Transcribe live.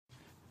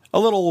A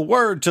little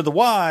word to the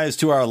wise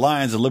to our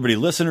Lions of Liberty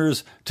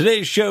listeners.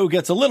 Today's show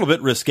gets a little bit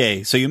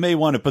risque, so you may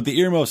want to put the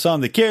earmuffs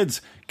on the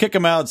kids, kick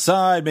them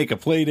outside, make a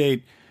play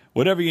date,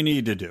 whatever you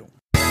need to do.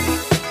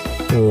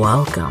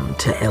 Welcome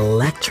to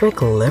Electric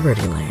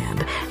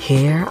Libertyland,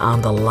 here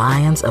on the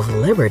Lions of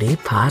Liberty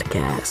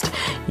podcast,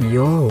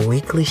 your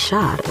weekly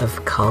shot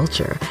of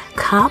culture,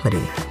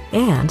 comedy,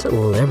 and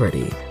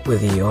liberty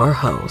with your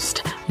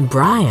host,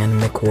 Brian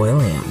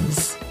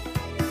McWilliams.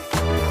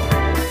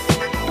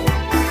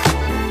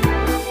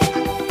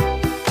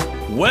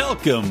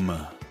 Welcome,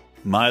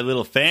 my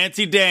little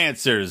fancy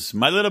dancers,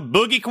 my little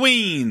boogie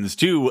queens,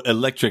 to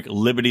Electric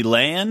Liberty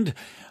Land.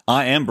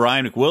 I am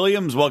Brian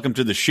McWilliams. Welcome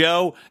to the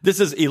show. This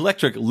is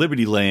Electric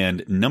Liberty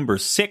Land number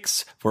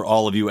 6 for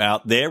all of you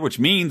out there, which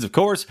means, of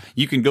course,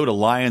 you can go to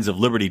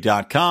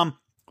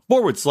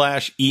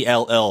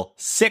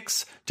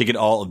lionsofliberty.com/ELL6 to get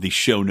all of the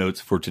show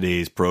notes for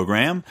today's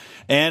program.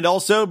 And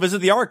also visit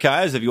the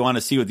archives if you want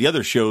to see what the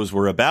other shows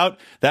were about.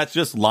 That's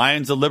just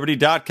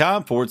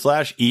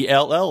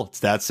lionsofliberty.com/ELL. It's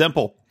that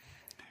simple.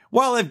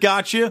 While I've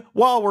got you,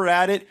 while we're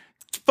at it,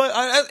 but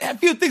a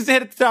few things to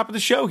hit at the top of the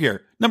show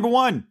here. Number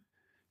 1,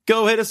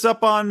 go hit us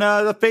up on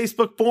the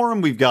Facebook forum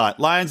we've got,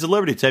 Lions of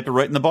Liberty. Type it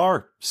right in the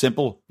bar.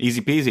 Simple,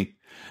 easy peasy.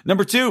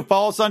 Number 2,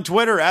 follow us on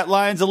Twitter at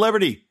Lions of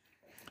Liberty.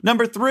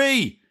 Number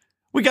 3,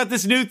 we got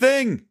this new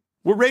thing.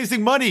 We're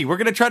raising money. We're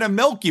going to try to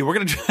milk you. We're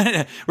going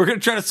to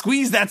try to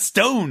squeeze that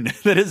stone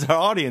that is our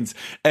audience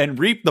and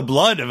reap the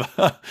blood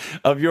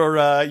of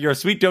your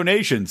sweet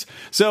donations.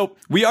 So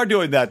we are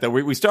doing that, though.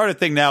 We started a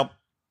thing now.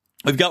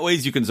 We've got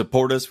ways you can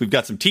support us. We've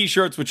got some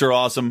t-shirts, which are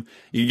awesome.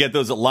 You can get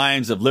those at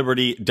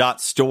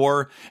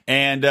lionsofliberty.store.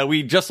 And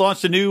we just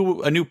launched a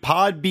new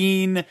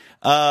Podbean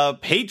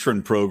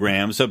patron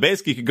program. So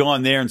basically, you could go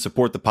on there and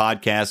support the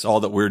podcast, all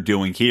that we're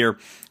doing here.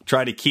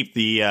 Try to keep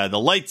the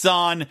lights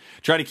on,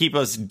 try to keep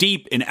us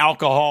deep in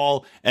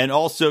alcohol, and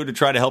also to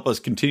try to help us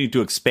continue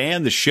to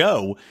expand the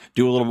show,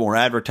 do a little more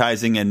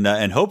advertising,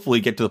 and hopefully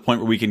get to the point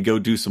where we can go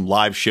do some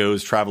live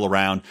shows, travel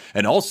around,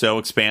 and also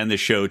expand the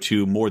show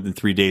to more than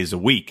 3 days a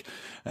week.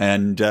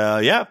 And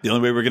the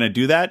only way we're going to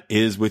do that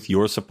is with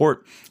your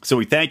support. So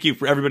we thank you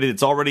for everybody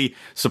that's already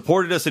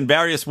supported us in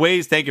various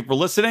ways. Thank you for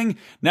listening.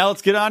 Now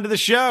let's get on to the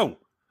show.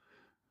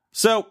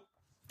 So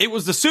it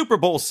was the Super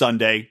Bowl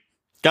Sunday.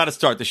 Got to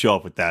start the show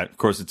off with that. Of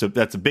course,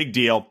 that's a big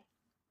deal.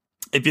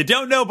 If you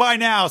don't know by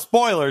now,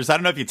 spoilers, I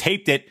don't know if you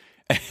taped it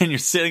and you're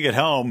sitting at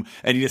home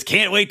and you just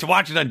can't wait to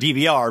watch it on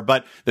DVR,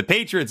 but the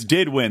Patriots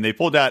did win. They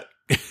pulled out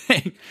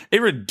a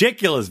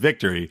ridiculous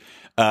victory,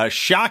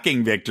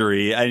 shocking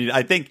victory.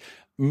 I think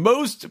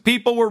most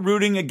people were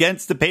rooting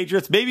against the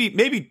Patriots.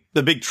 Maybe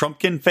the big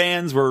Trumpkin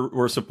fans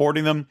were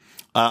supporting them.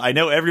 I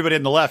know everybody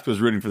on the left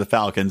was rooting for the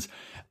Falcons.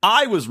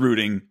 I was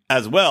rooting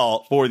as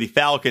well for the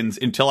Falcons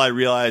until I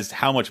realized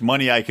how much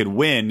money I could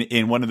win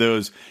in one of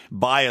those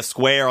buy a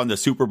square on the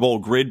Super Bowl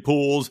grid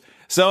pools.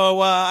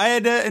 So I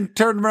had to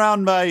turn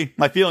around my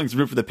feelings and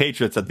root for the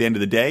Patriots at the end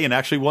of the day and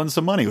actually won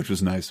some money, which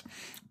was nice.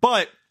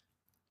 But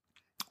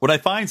what I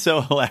find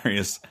so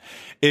hilarious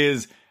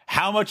is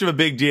how much of a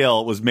big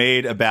deal was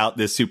made about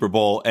this Super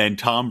Bowl and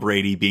Tom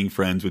Brady being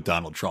friends with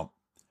Donald Trump.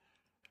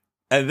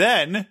 And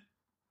then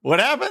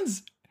what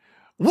happens?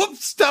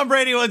 Whoops, Tom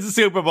Brady wins the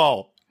Super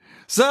Bowl.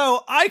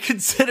 So I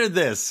consider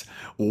this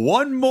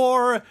one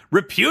more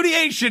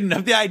repudiation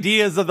of the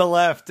ideas of the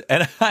left.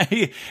 And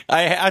I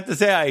have to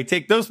say, I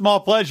take no small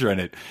pleasure in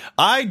it.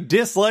 I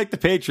dislike the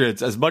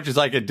Patriots as much as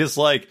I could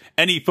dislike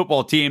any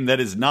football team that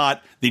is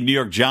not the New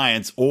York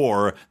Giants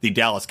or the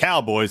Dallas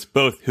Cowboys,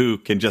 both who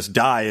can just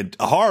die in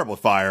a horrible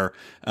fire,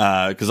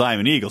 because I'm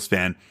an Eagles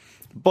fan.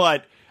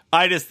 But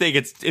I just think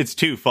it's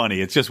too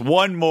funny. It's just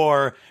one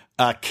more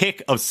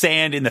kick of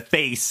sand in the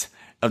face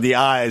of the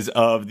eyes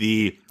of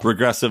the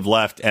regressive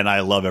left, and I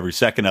love every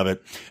second of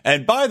it.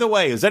 And by the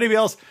way, is anybody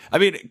else,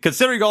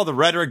 considering all the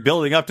rhetoric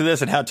building up to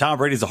this and how Tom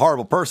Brady's a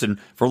horrible person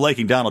for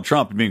liking Donald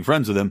Trump and being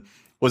friends with him,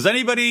 was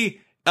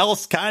anybody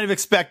else kind of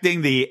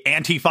expecting the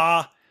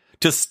Antifa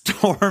to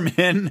storm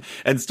in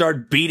and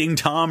start beating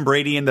Tom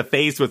Brady in the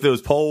face with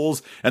those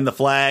poles and the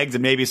flags,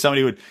 and maybe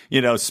somebody would,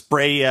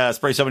 spray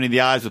somebody in the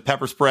eyes with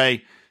pepper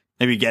spray?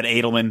 Maybe get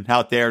Edelman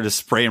out there just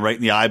spraying right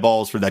in the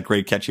eyeballs for that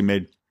great catch he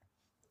made.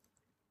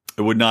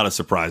 It would not have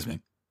surprised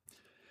me.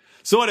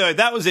 So anyway,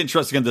 that was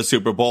interesting in the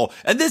Super Bowl.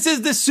 And this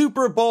is the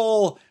Super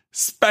Bowl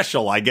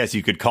special, I guess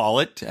you could call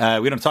it.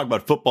 We don't talk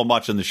about football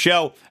much on the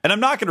show, and I'm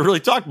not going to really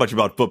talk much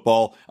about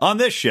football on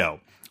this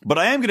show. But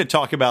I am going to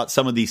talk about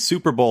some of the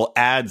Super Bowl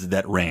ads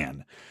that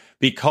ran.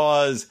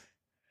 Because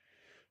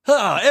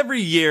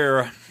every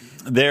year,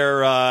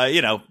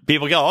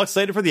 people get all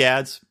excited for the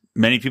ads.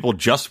 Many people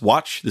just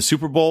watch the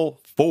Super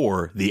Bowl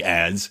for the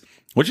ads,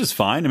 which is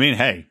fine.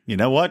 Hey, you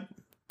know what?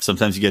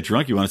 Sometimes you get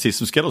drunk, you want to see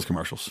some Skittles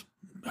commercials.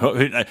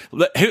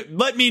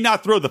 Let me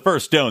not throw the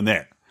first stone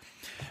there.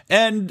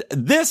 And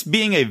this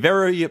being a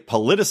very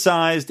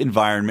politicized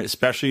environment,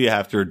 especially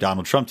after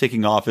Donald Trump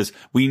taking office,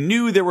 we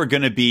knew there were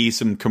going to be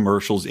some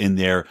commercials in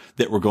there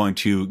that were going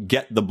to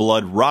get the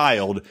blood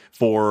riled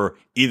for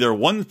either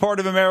one part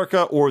of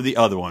America or the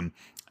other one.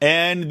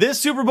 And this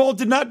Super Bowl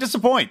did not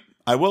disappoint.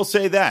 I will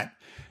say that.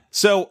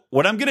 So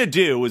what I'm going to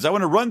do is I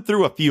want to run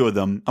through a few of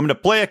them. I'm going to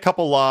play a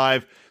couple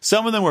live.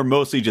 Some of them were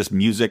mostly just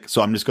music,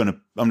 so I'm just going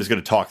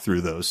to talk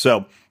through those.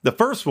 So the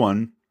first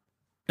one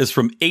is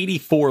from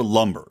 84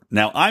 Lumber.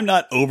 Now, I'm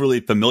not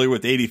overly familiar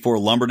with 84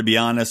 Lumber, to be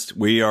honest.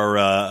 We are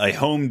a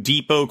Home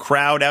Depot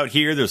crowd out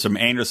here. There's some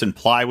Anderson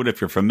plywood if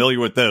you're familiar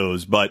with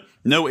those, but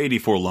no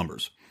 84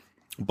 Lumbers.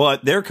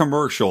 But their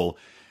commercial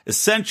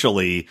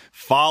essentially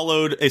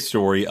followed a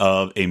story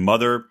of a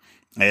mother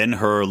and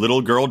her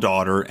little girl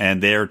daughter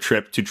and their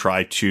trip to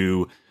try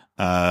to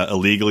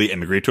illegally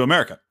immigrate to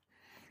America.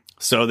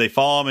 So they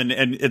follow them,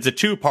 and it's a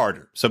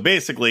two-parter. So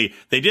basically,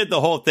 they did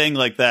the whole thing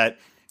like that,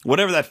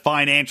 whatever that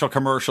financial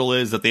commercial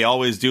is that they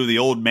always do, the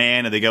old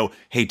man, and they go,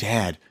 hey,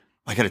 Dad,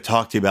 I got to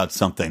talk to you about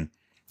something.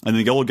 And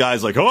the old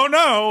guy's like, oh,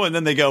 no. And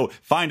then they go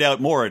find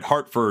out more at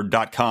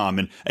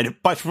Hartford.com.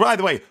 But by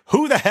the way,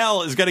 who the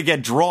hell is going to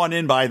get drawn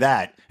in by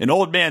that? An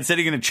old man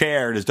sitting in a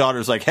chair and his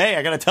daughter's like, hey,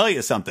 I got to tell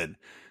you something.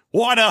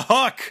 What a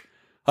hook.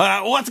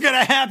 What's going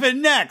to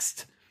happen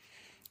next?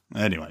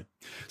 Anyway,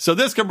 so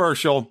this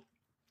commercial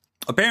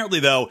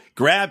apparently, though,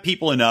 grabbed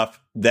people enough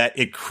that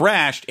it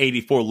crashed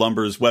 84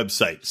 Lumber's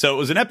website. So it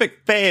was an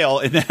epic fail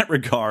in that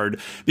regard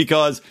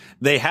because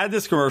they had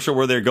this commercial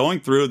where they're going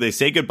through, they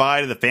say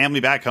goodbye to the family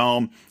back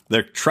home.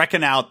 They're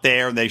trekking out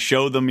there and they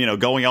show them,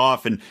 going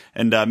off and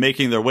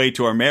making their way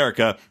to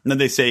America. And then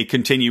they say,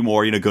 continue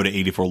more, go to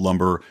 84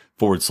 Lumber /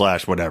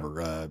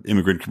 whatever.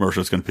 Immigrant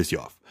commercial is going to piss you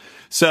off.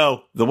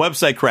 So the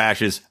website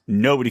crashes.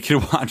 Nobody can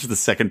watch the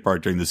second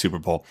part during the Super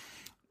Bowl.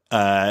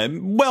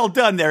 Well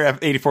done there,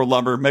 84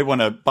 Lumber. May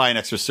want to buy an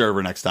extra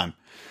server next time.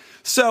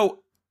 So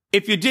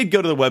if you did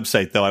go to the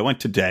website, though, I went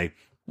today.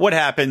 What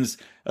happens?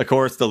 Of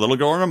course, the little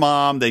girl and her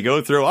mom, they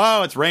go through,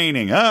 oh, it's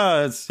raining.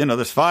 Oh, it's,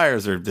 there's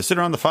fires. They're sitting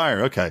around the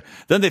fire. Okay.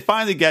 Then they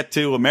finally get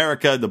to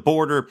America, the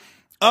border.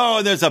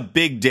 Oh, there's a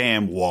big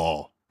damn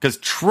wall because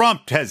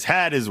Trump has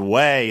had his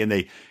way and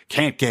they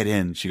can't get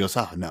in. She goes,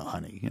 oh, no,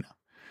 honey,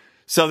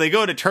 So they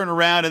go to turn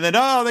around and then,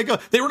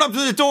 they run up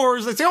to the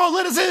doors. They say, oh,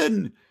 let us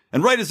in.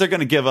 And right as they're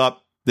going to give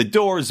up, the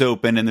doors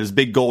open and there's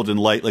big golden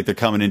light like they're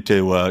coming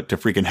into to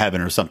freaking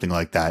heaven or something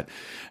like that.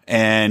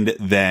 And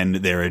then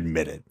they're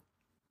admitted.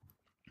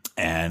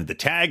 And the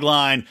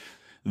tagline,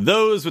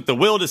 those with the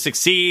will to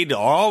succeed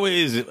are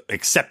always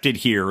accepted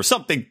here or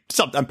something.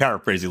 I'm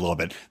paraphrasing a little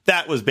bit.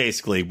 That was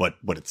basically what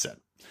it said.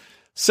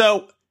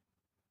 So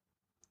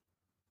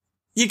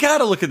you got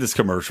to look at this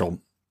commercial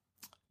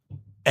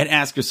and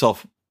ask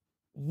yourself,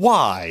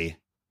 why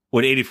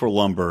would 84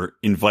 Lumber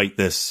invite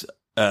this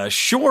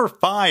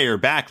surefire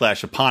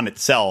backlash upon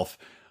itself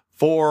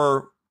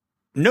for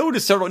no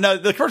discernible. Now,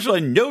 the commercial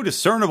had no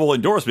discernible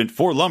endorsement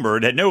for lumber.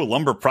 It had no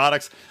lumber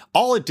products.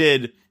 All it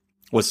did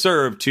was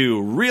serve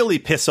to really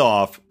piss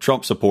off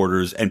Trump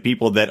supporters and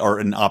people that are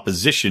in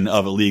opposition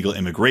of illegal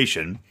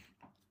immigration.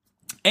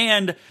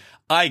 And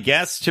I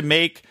guess to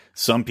make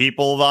some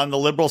people on the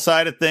liberal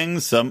side of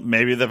things,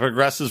 maybe the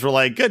progressives were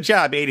like, good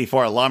job,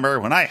 84 Lumber.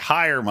 When I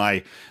hire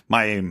my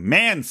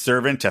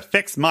manservant to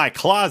fix my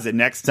closet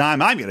next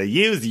time, I'm going to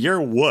use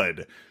your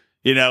wood.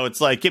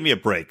 It's like, give me a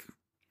break.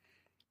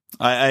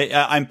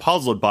 I'm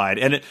puzzled by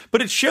it.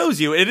 But it shows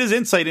you, it is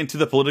insight into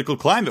the political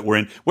climate we're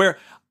in, where,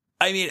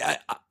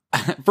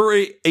 for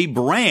a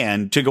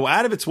brand to go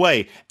out of its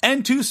way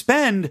and to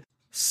spend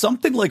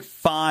something like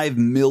 $5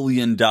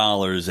 million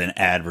in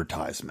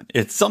advertisement.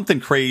 It's something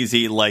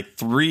crazy like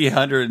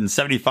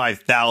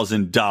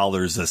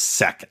 $375,000 a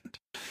second.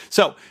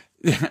 So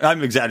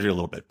I'm exaggerating a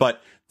little bit,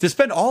 but to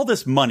spend all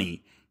this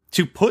money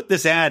to put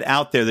this ad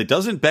out there that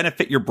doesn't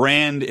benefit your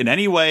brand in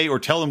any way or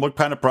tell them what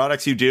kind of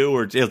products you do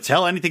or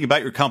tell anything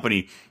about your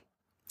company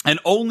and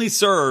only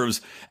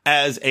serves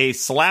as a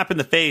slap in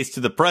the face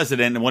to the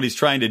president and what he's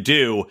trying to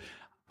do,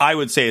 I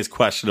would say is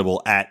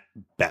questionable at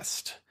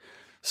best.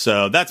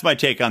 So that's my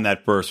take on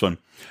that first one.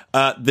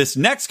 This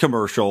next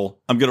commercial,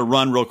 I'm going to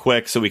run real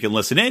quick so we can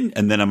listen in,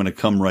 and then I'm going to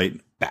come right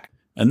back.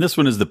 And this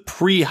one is the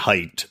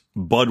pre-height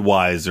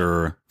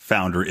Budweiser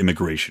founder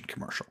immigration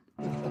commercial.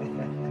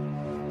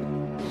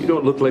 You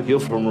don't look like you're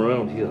from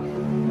around here.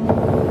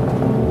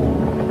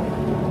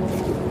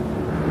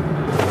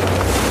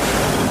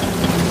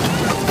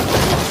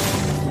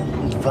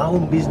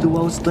 Warum bist du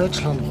aus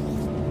Deutschland?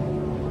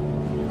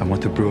 I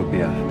want to brew a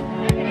beer.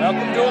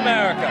 Welcome to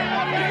America.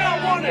 You're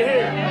not wanted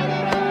here.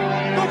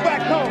 Go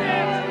back home.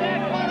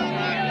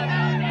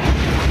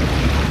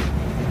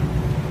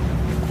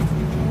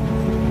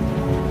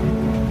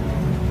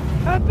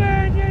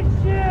 Abandon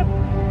ship.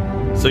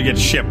 So you get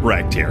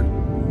shipwrecked here.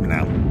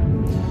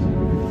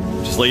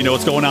 Just let you know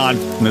what's going on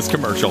in this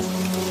commercial.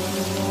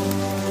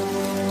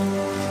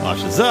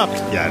 Washes up,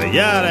 yada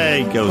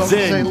yada, goes Welcome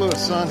to in. St.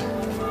 Louis, son.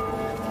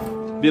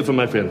 Beer for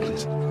my friend,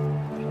 please.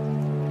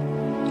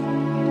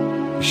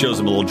 Shows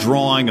him a little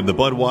drawing of the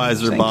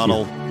Budweiser Thank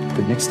bottle. you.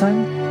 But next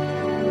time,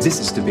 this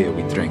is the beer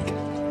we drink.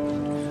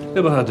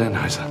 Eberhard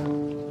Dannheiser.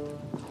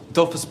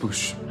 Dolphus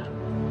Bush.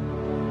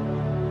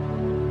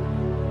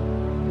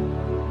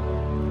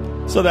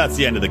 So that's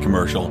the end of the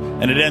commercial,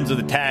 and it ends with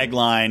a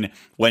tagline,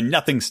 "When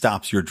nothing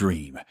stops your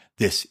dream,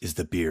 this is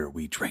the beer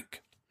we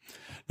drink."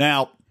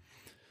 Now,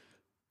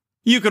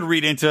 you could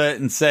read into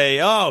it and say,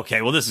 oh,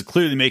 okay, well, this is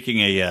clearly making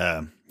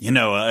a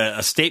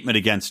statement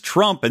against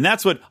Trump, and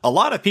that's what a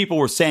lot of people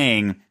were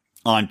saying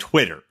on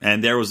Twitter.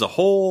 And there was a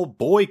whole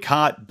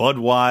boycott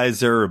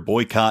Budweiser,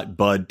 boycott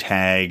Bud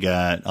tag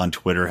on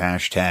Twitter,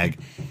 hashtag.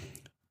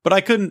 But I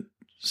couldn't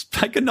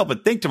help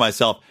but think to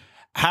myself,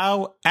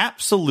 how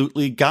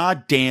absolutely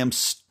goddamn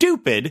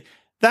stupid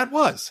that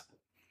was.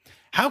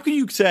 How can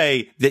you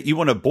say that you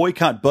want to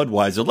boycott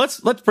Budweiser?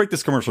 Let's break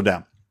this commercial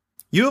down.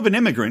 You have an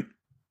immigrant,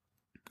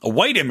 a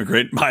white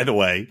immigrant, by the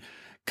way,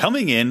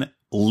 coming in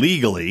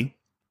legally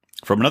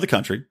from another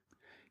country.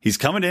 He's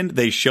coming in.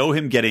 They show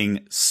him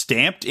getting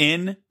stamped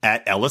in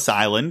at Ellis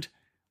Island.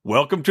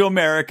 Welcome to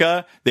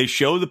America. They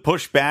show the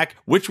pushback,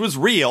 which was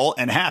real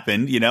and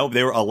happened. You know,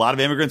 there were a lot of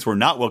immigrants were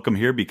not welcome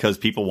here because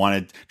people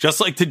wanted, just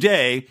like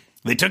today,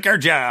 they took our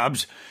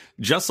jobs,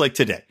 just like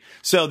today.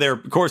 So they're,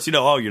 of course,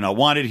 oh, you're not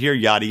wanted here,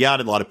 yada,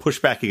 yada. A lot of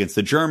pushback against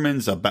the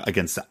Germans,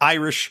 against the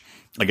Irish,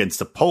 against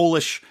the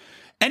Polish.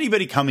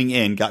 Anybody coming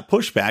in got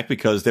pushback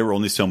because there were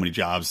only so many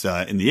jobs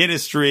in the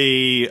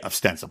industry,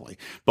 ostensibly.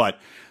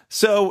 But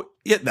so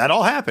yeah, that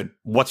all happened.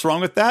 What's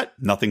wrong with that?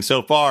 Nothing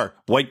so far.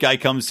 White guy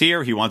comes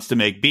here. He wants to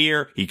make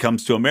beer. He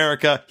comes to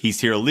America.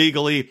 He's here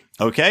legally.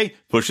 Okay,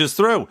 pushes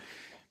through.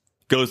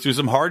 Goes through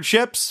some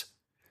hardships.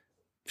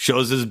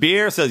 Shows his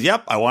beer, says,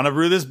 yep, I want to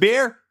brew this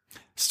beer.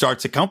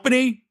 Starts a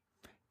company,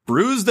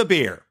 brews the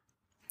beer.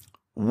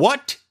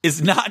 What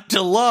is not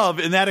to love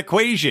in that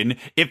equation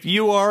if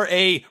you are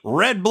a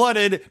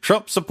red-blooded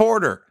Trump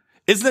supporter?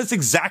 Isn't this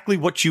exactly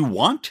what you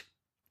want?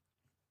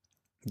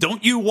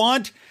 Don't you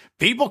want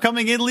people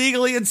coming in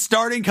legally and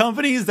starting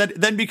companies that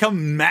then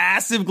become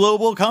massive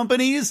global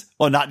companies?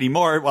 Well, not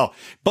anymore. Well,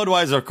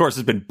 Budweiser, of course,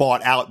 has been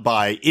bought out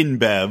by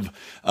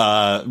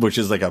InBev, which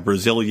is like a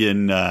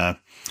Brazilian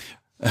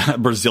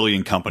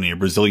company, a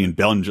Brazilian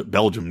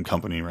Belgium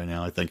company right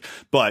now, I think.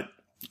 But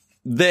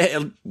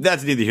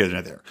that's neither here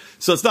nor there.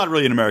 So it's not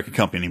really an American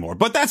company anymore.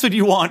 But that's what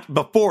you want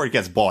before it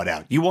gets bought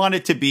out. You want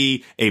it to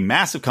be a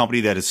massive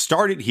company that is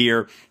started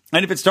here.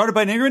 And if it's started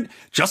by an immigrant,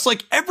 just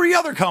like every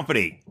other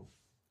company,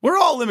 we're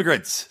all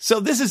immigrants.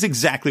 So this is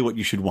exactly what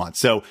you should want.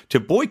 So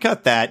to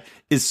boycott that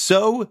is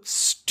so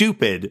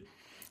stupid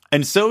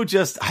and so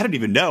just, I don't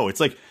even know. It's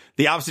like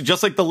the opposite,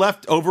 just like the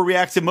left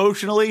overreacts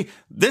emotionally.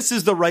 This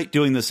is the right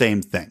doing the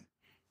same thing.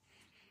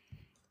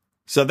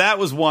 So that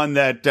was one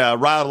that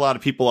riled a lot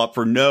of people up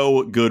for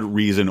no good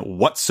reason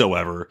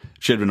whatsoever.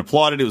 Should have been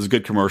applauded. It was a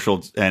good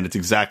commercial, and it's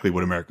exactly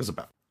what America's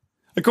about.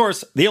 Of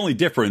course, the only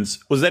difference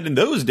was that in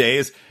those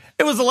days,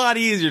 it was a lot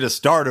easier to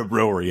start a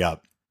brewery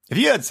up. If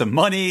you had some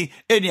money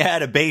and you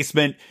had a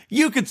basement,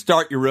 you could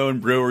start your own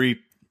brewery.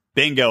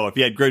 Bingo. If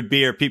you had good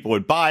beer, people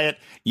would buy it.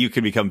 You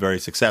could become very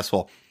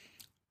successful.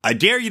 I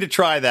dare you to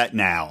try that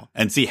now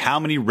and see how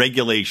many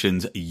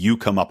regulations you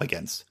come up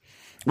against.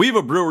 We have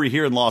a brewery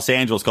here in Los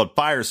Angeles called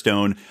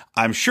Firestone.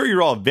 I'm sure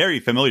you're all very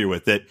familiar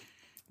with it.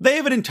 They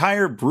have an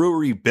entire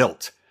brewery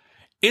built.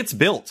 It's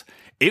built.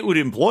 It would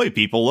employ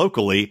people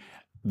locally.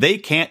 They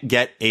can't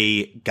get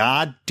a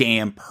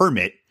goddamn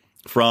permit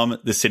from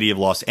the city of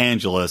Los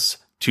Angeles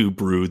to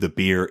brew the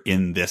beer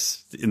in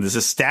this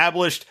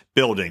established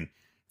building.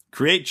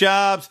 Create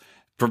jobs,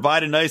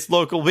 provide a nice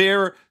local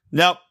beer.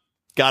 Nope,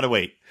 gotta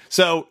wait.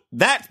 So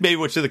that's maybe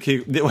what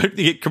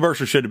the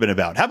commercial should have been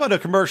about. How about a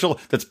commercial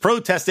that's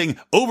protesting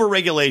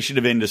overregulation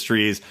of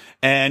industries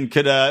and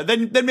could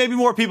then maybe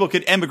more people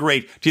could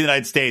emigrate to the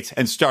United States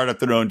and start up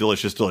their own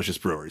delicious, delicious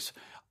breweries.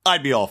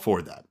 I'd be all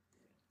for that.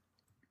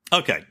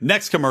 Okay,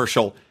 next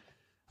commercial.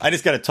 I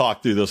just got to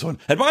talk through this one.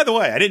 And by the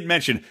way, I didn't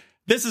mention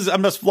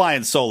I'm just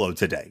flying solo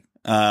today.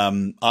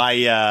 I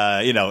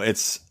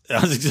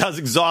was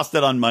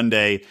exhausted on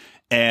Monday.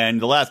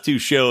 And the last two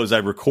shows, I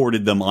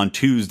recorded them on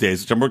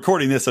Tuesdays, which I'm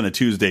recording this on a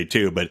Tuesday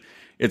too, but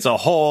it's a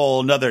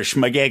whole nother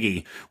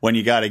schmagegi when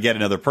you got to get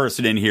another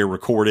person in here,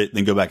 record it,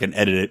 then go back and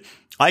edit it.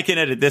 I can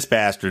edit this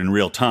bastard in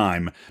real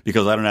time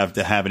because I don't have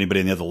to have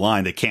anybody on the other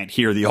line that can't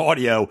hear the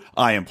audio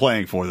I am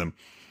playing for them.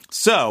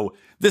 So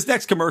this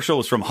next commercial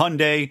is from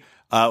Hyundai,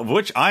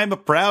 which I am a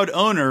proud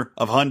owner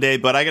of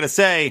Hyundai, but I got to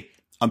say,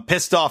 I'm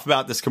pissed off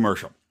about this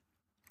commercial.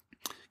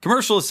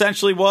 Commercial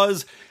essentially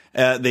was,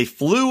 they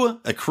flew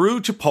a crew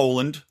to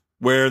Poland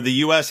where the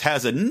U.S.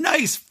 has a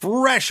nice,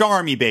 fresh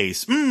army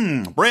base.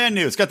 Brand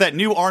new. It's got that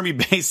new army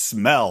base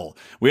smell.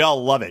 We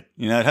all love it.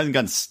 You know, it hasn't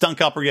gotten stunk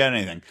up or yet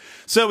anything.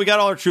 So we got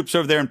all our troops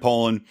over there in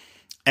Poland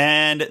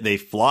and they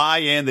fly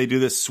in. They do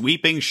this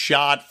sweeping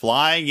shot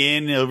flying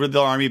in over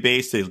the army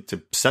base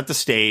to set the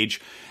stage.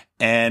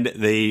 And so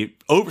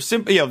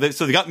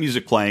they got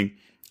music playing,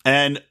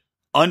 and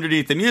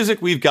underneath the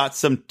music, we've got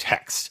some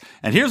text.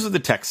 And here's what the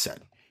text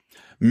said.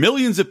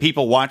 Millions of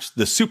people watched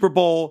the Super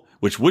Bowl,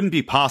 which wouldn't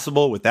be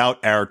possible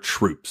without our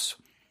troops.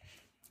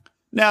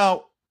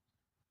 Now,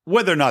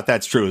 whether or not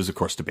that's true is, of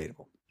course,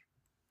 debatable.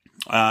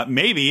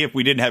 Maybe if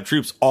we didn't have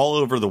troops all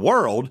over the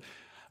world,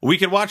 We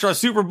can watch our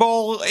Super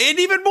Bowl in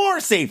even more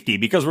safety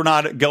because we're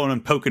not going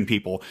and poking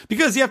people.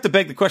 Because you have to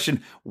beg the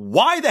question,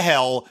 why the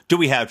hell do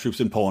we have troops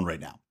in Poland right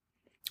now?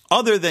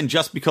 Other than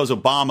just because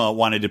Obama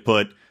wanted to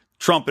put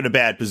Trump in a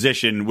bad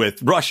position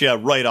with Russia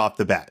right off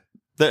the bat.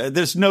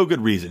 There's no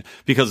good reason.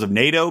 Because of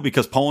NATO,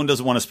 because Poland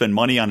doesn't want to spend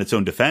money on its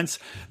own defense.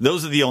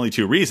 Those are the only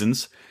two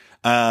reasons.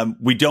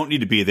 We don't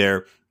need to be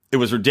there. It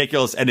was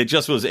ridiculous. And it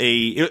just was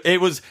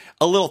it was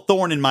a little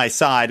thorn in my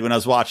side when I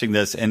was watching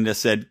this and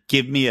just said,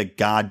 give me a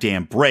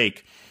goddamn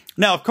break.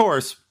 Now, of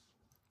course,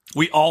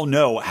 we all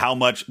know how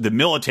much the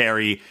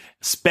military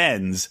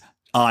spends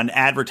on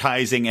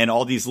advertising and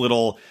all these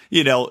little,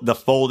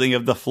 the folding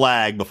of the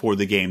flag before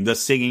the game, the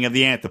singing of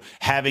the anthem,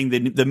 having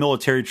the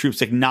military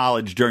troops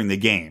acknowledged during the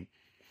game.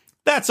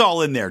 That's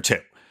all in there too.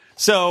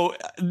 So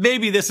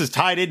maybe this is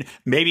tied in.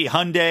 Maybe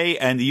Hyundai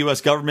and the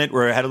U.S. government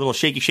had a little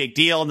shaky shake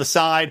deal on the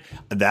side.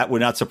 That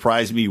would not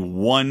surprise me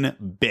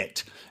one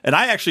bit. And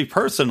I actually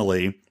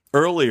personally,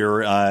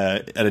 earlier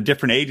at a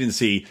different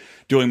agency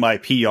doing my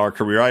PR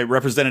career, I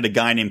represented a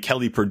guy named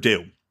Kelly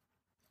Perdue.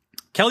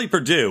 Kelly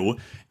Perdue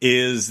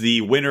is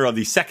the winner of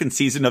the second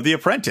season of The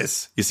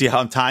Apprentice. You see how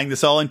I'm tying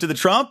this all into the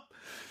Trump?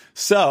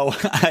 So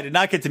I did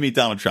not get to meet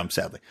Donald Trump,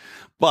 sadly.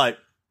 But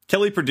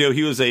Kelly Perdue,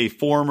 he was a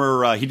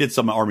former, he did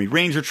some Army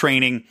Ranger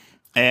training.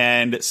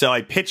 And so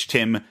I pitched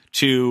him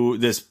to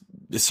this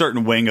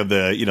certain wing of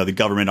the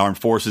government armed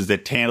forces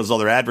that handles all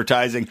their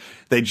advertising.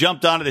 They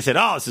jumped on it. They said,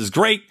 oh, this is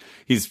great.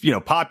 He's,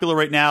 popular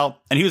right now.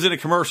 And he was in a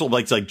commercial,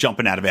 like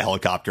jumping out of a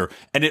helicopter.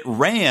 And it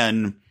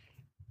ran...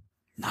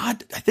 I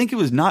think it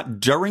was not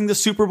during the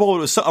Super Bowl. It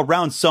was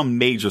around some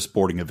major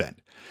sporting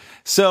event.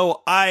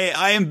 So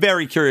I am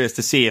very curious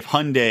to see if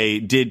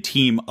Hyundai did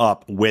team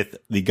up with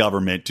the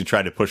government to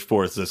try to push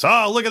forth this.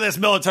 Oh, look at this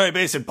military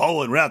base in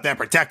Poland. We're out there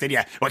protecting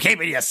you. We're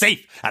keeping you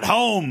safe at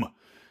home.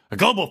 A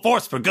global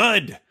force for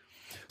good.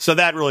 So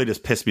that really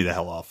just pissed me the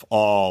hell off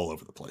all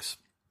over the place.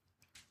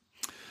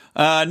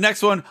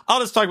 Next one. I'll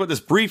just talk about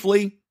this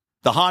briefly.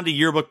 The Honda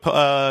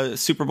yearbook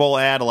Super Bowl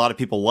ad, a lot of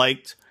people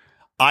liked.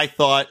 I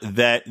thought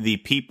that the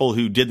people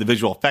who did the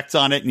visual effects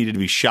on it needed to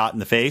be shot in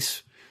the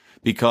face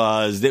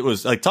because it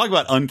was talk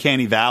about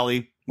uncanny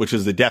valley, which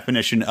is the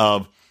definition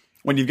of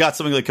when you've got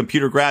something like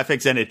computer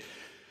graphics and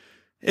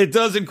it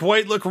doesn't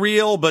quite look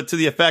real, but to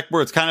the effect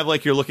where it's kind of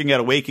like you're looking at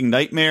a waking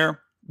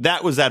nightmare.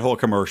 That was that whole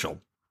commercial.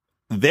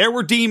 There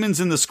were demons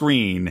in the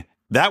screen.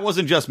 That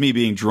wasn't just me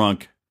being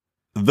drunk.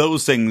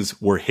 Those things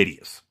were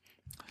hideous.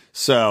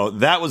 So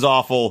that was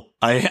awful.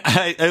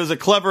 It was a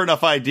clever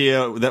enough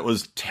idea that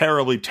was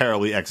terribly,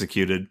 terribly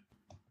executed.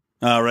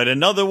 All right.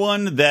 Another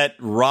one that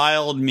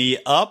riled me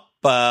up.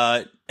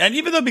 And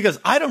even though, because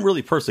I don't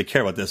really personally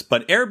care about this,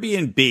 but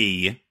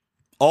Airbnb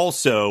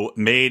also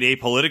made a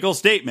political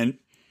statement.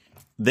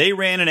 They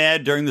ran an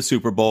ad during the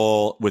Super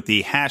Bowl with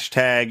the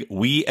hashtag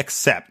We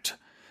Accept.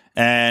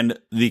 And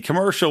the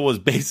commercial was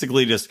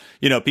basically just,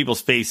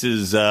 people's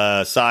faces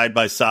side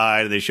by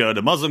side. They showed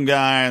a Muslim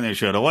guy, and they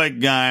showed a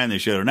white guy, and they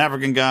showed an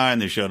African guy, and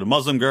they showed a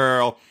Muslim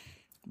girl,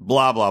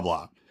 blah, blah,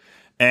 blah.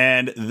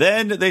 And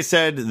then they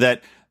said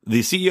that the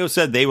CEO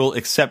said they will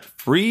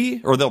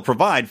they'll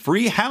provide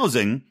free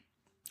housing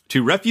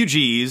to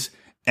refugees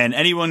and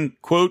anyone,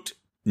 quote,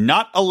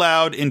 not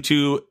allowed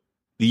into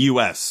the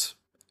U.S.,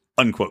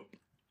 unquote.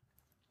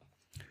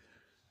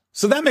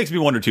 So that makes me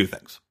wonder two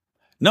things.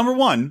 Number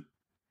one,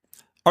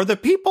 are the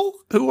people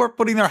who are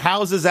putting their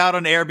houses out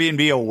on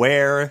Airbnb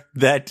aware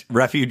that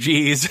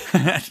refugees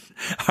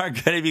are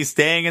going to be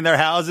staying in their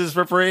houses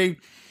for free?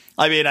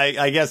 I mean,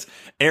 I guess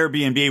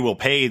Airbnb will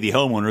pay the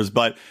homeowners,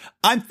 but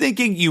I'm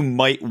thinking you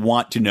might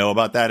want to know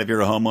about that if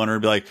you're a homeowner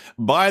and be like,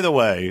 by the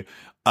way,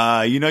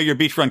 your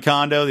beachfront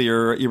condo that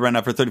you rent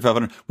out for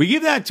 $3,500. We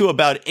give that to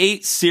about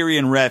 8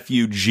 Syrian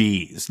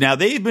refugees. Now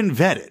they've been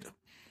vetted,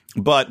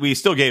 but we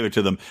still gave it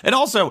to them. And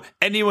also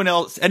anyone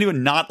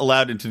not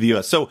allowed into the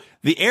U.S. So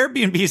the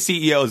Airbnb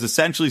CEO is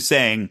essentially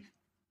saying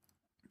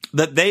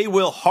that they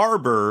will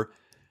harbor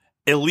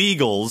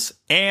illegals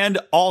and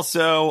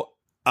also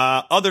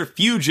other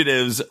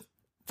fugitives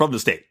from the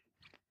state.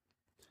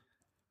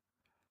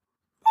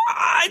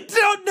 I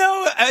don't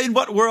know in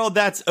what world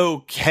that's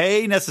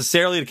okay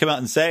necessarily to come out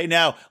and say.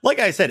 Now, like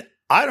I said,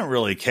 I don't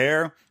really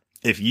care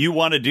if you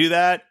want to do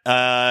that.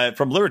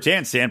 From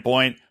libertarian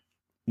standpoint,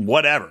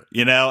 whatever,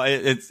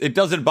 it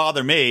doesn't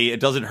bother me. It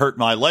doesn't hurt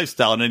my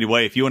lifestyle in any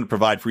way. If you want to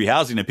provide free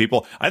housing to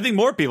people, I think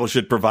more people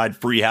should provide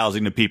free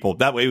housing to people.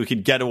 That way we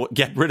could get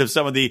rid of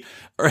some of the,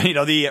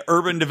 the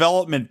urban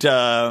development,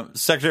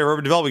 Secretary of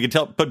Urban Development. We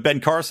could put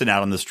Ben Carson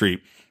out on the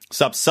street.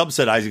 Stop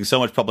subsidizing so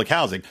much public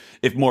housing.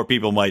 If more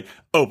people might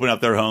open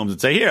up their homes and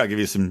say, here, I'll give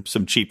you some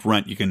cheap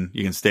rent. You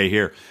can stay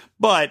here.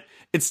 But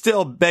it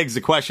still begs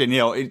the question,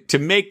 to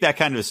make that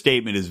kind of a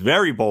statement is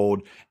very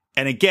bold.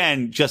 And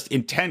again, just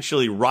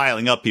intentionally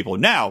riling up people.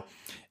 Now,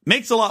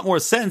 makes a lot more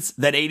sense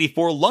than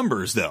 84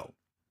 Lumbers, though.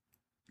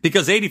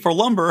 Because 84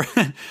 Lumber,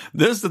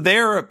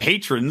 their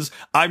patrons,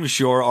 I'm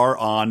sure, are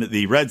on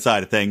the red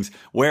side of things.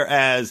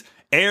 Whereas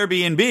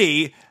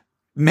Airbnb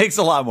makes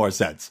a lot more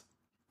sense.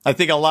 I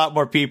think a lot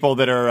more people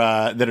that are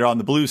on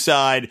the blue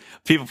side,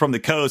 people from the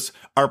coast,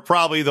 are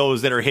probably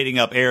those that are hitting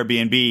up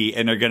Airbnb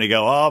and are going to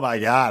go, oh my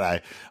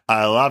God,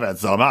 I love it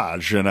so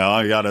much. You know,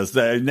 I got to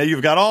say,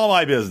 you've got all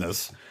my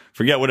business.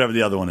 Forget whatever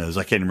the other one is.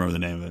 I can't remember the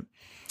name of it.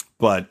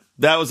 But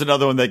that was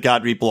another one that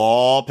got people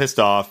all pissed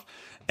off.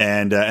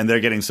 And they're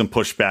getting some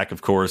pushback,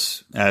 of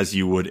course, as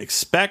you would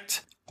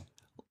expect.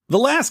 The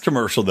last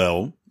commercial,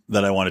 though,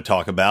 that I want to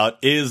talk about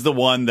is the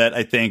one that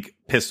I think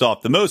pissed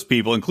off the most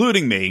people,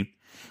 including me,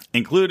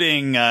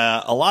 including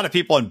a lot of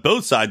people on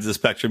both sides of the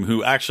spectrum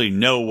who actually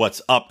know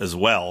what's up as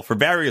well for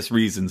various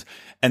reasons.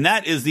 And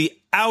that is the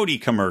Audi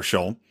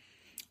commercial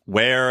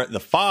where the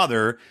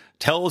father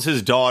tells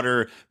his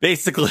daughter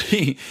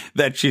basically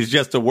that she's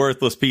just a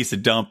worthless piece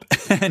of dump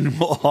and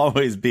will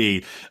always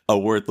be a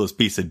worthless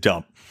piece of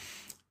dump.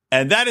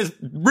 And that is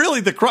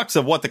really the crux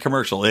of what the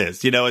commercial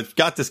is. You know, it's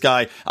got this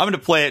guy, I'm going to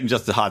play it in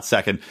just a hot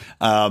second.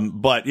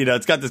 But you know,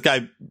 it's got this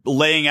guy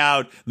laying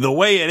out the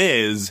way it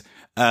is,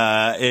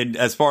 and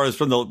as far as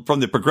from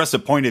the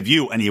progressive point of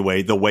view,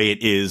 anyway, the way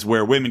it is,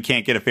 where women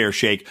can't get a fair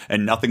shake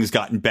and nothing's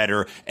gotten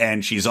better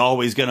and she's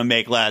always going to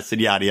make less and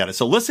yada, yada.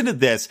 So listen to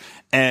this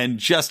and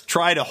just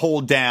try to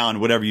hold down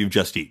whatever you've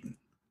just eaten.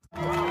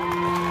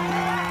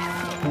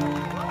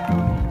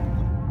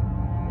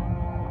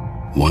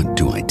 What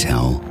do I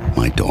tell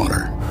my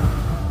daughter?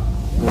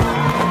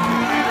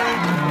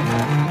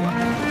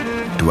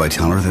 Do I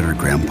tell her that her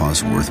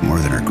grandpa's worth more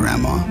than her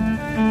grandma?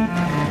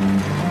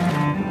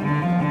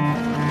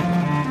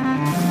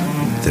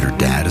 That her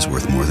dad is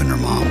worth more than her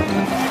mom?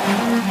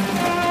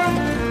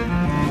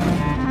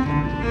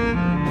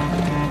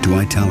 Do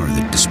I tell her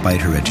that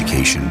despite her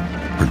education,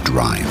 her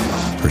drive,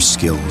 her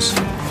skills,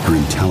 her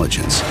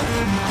intelligence,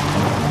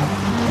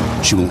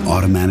 she will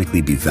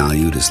automatically be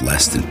valued as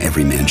less than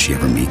every man she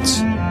ever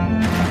meets?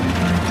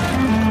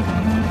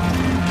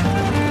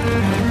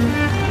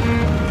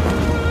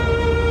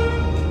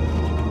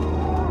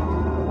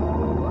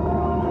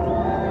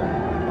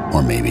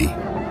 Or maybe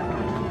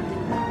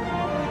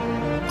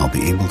I'll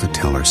be able to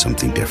tell her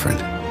something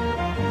different.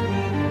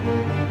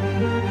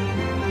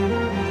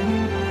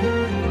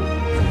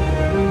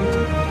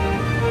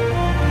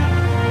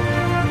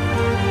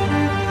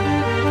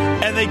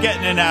 And they get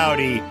in an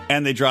Audi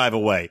and they drive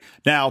away.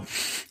 Now,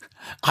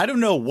 I don't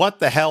know what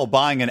the hell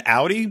buying an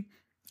Audi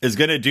is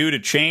going to do to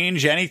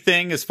change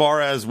anything as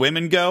far as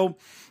women go.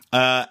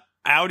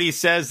 Audi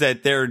says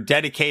that they're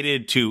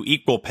dedicated to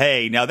equal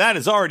pay. Now, that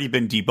has already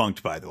been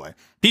debunked, by the way.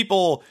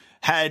 People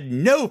had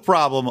no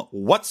problem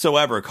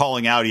whatsoever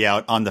calling Audi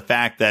out on the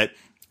fact that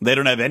they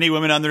don't have any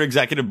women on their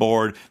executive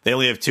board. They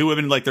only have 2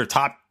 women, like their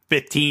top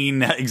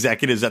 15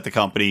 executives at the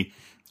company.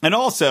 And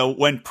also,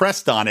 when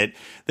pressed on it,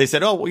 they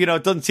said, oh, well, you know,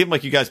 it doesn't seem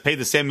like you guys pay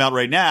the same amount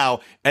right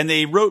now. And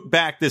they wrote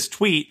back this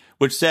tweet,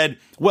 which said,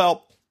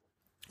 well,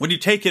 when you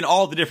take in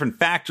all the different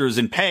factors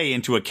and pay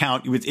into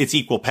account, it's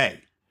equal pay.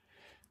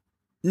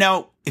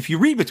 Now, if you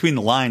read between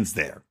the lines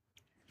there,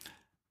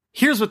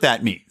 here's what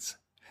that means.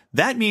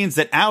 That means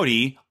that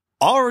Audi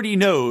already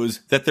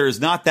knows that there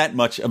is not that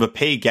much of a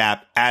pay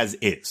gap as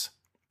is.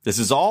 This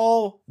has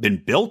all been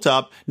built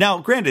up. Now,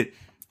 granted,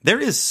 there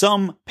is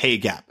some pay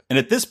gap. And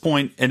at this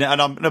point, and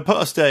I'm going to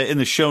post in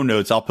the show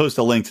notes, I'll post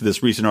a link to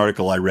this recent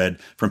article I read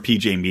from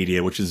PJ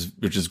Media, which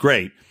is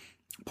great,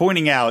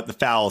 pointing out the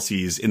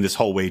fallacies in this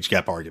whole wage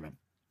gap argument.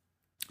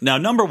 Now,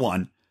 number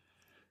one,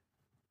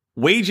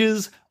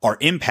 wages are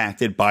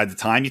impacted by the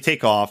time you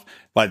take off,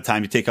 by the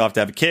time you take off to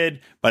have a kid,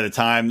 by the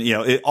time, you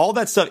know, all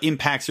that stuff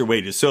impacts your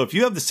wages. So if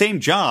you have the same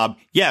job,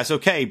 yes,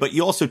 okay, but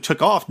you also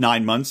took off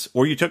 9 months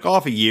or you took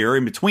off a year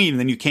in between and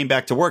then you came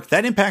back to work,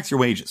 that impacts your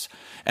wages.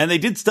 And they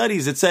did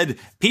studies that said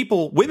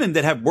women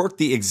that have worked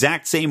the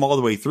exact same all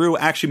the way through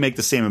actually make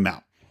the same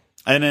amount.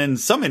 And in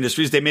some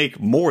industries, they make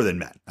more than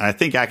men. I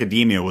think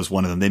academia was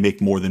one of them. They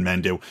make more than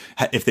men do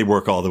if they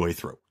work all the way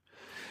through.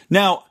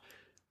 Now,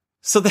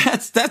 so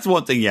that's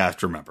one thing you have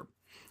to remember.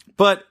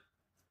 But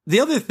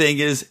the other thing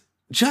is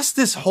just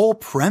this whole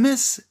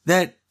premise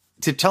that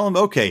to tell them,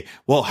 okay,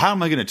 well, how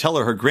am I going to tell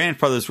her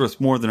grandfather's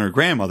worth more than her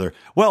grandmother?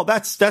 Well,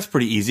 that's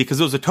pretty easy because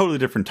it was a totally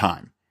different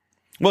time.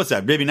 What's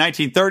that? Maybe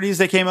 1930s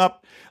they came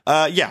up?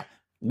 Yeah.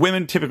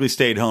 Women typically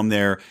stayed home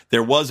there.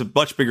 There was a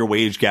much bigger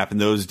wage gap in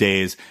those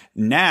days.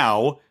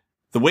 Now,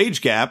 the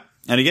wage gap,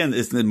 and again,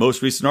 it's the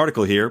most recent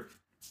article here,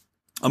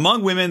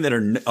 among women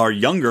that are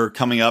younger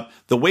coming up,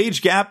 the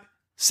wage gap,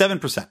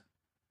 7%.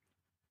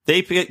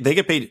 They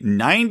get paid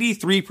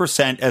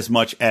 93% as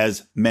much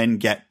as men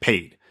get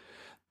paid.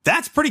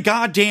 That's pretty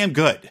goddamn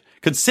good,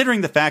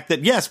 considering the fact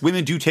that, yes,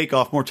 women do take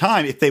off more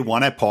time if they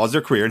want to pause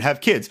their career and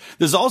have kids.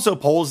 There's also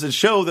polls that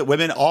show that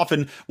women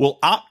often will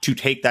opt to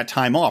take that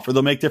time off, or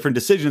they'll make different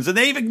decisions, and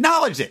they've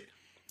acknowledged it.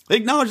 They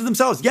acknowledge it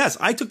themselves. Yes,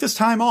 I took this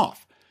time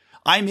off.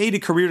 I made a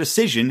career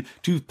decision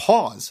to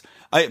pause.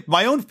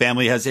 My own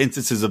family has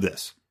instances of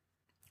this.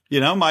 You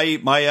know,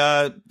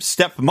 my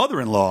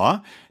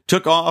stepmother-in-law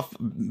took off,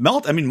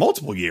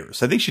 multiple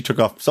years. I think she took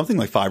off something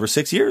like 5 or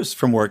 6 years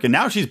from work. And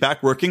now she's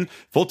back working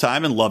full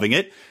time and loving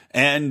it.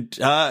 And,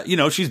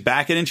 she's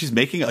back in and she's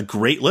making a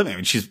great living. I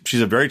mean, she's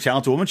a very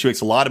talented woman. She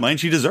makes a lot of money and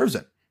she deserves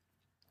it.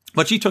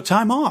 But she took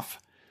time off.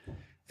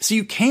 So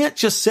you can't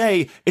just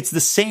say it's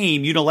the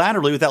same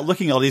unilaterally without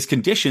looking at all these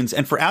conditions.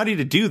 And for Audi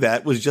to do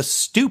that was just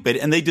stupid.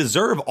 And they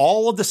deserve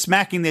all of the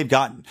smacking they've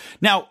gotten.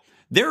 Now,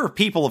 there are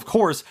people, of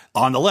course,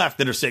 on the left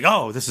that are saying,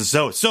 oh, this is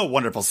so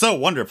wonderful, so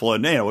wonderful.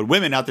 And, and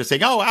women out there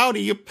saying, oh,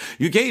 Audi,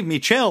 you gave me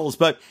chills.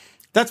 But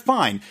that's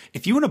fine.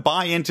 If you want to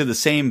buy into the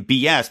same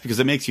BS because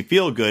it makes you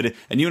feel good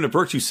and you want a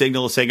virtue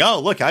signal saying, oh,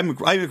 look, I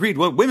agreed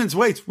with women's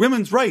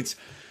rights,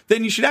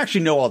 then you should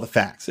actually know all the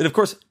facts. And of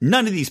course,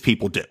 none of these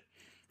people do.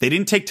 They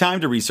didn't take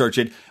time to research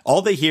it.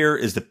 All they hear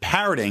is the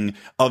parroting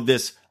of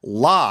this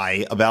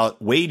lie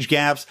about wage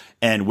gaps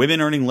and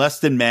women earning less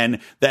than men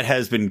that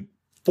has been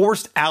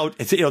forced out.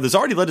 There's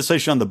already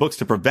legislation on the books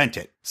to prevent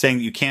it, saying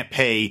that you can't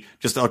pay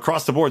just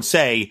across the board,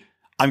 say,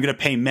 I'm going to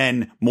pay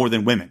men more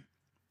than women.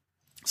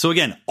 So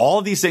again, all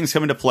of these things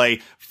come into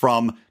play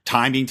from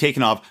time being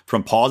taken off,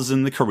 from pauses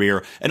in the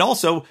career. And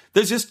also,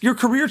 there's just your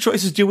career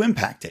choices do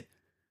impact it.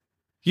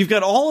 You've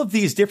got all of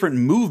these different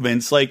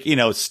movements like,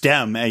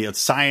 STEM,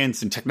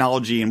 science and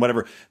technology and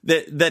whatever,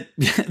 that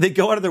they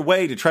go out of their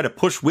way to try to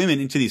push women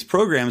into these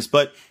programs.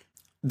 But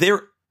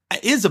there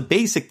is a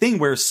basic thing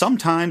where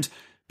sometimes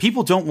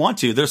people don't want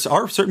to. There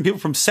are certain people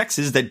from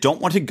sexes that don't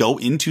want to go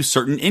into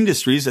certain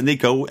industries and they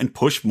go and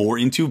push more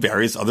into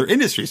various other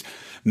industries.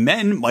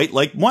 Men might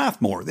like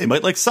math more. They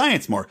might like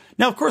science more.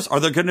 Now, of course, are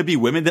there going to be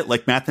women that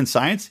like math and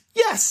science?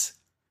 Yes,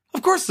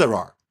 of course there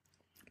are.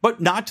 But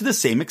not to the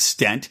same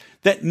extent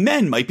that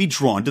men might be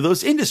drawn to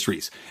those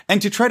industries. And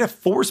to try to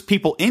force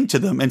people into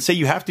them and say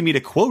you have to meet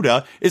a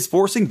quota is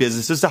forcing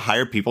businesses to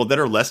hire people that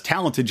are less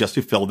talented just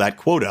to fill that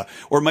quota,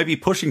 or might be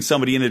pushing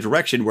somebody in a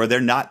direction where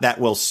they're not that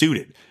well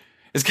suited.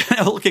 It's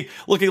kind of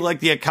looking like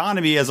the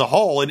economy as a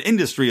whole, an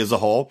industry as a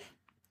whole,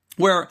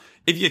 where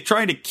if you're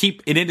trying to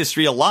keep an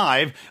industry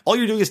alive, all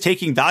you're doing is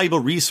taking valuable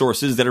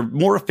resources that are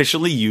more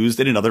efficiently used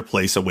in another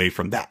place away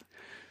from that.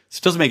 So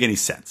it doesn't make any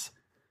sense.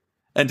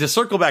 And to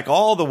circle back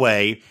all the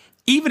way,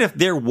 even if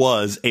there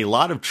was a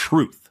lot of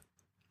truth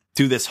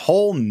to this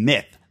whole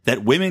myth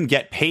that women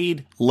get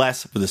paid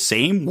less for the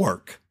same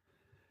work,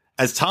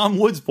 as Tom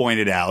Woods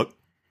pointed out,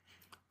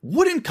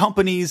 wouldn't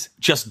companies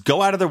just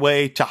go out of their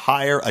way to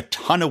hire a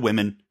ton of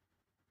women?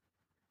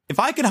 If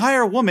I can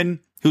hire a woman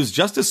who's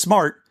just as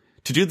smart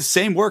to do the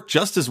same work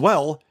just as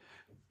well,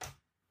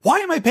 why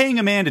am I paying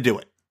a man to do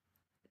it?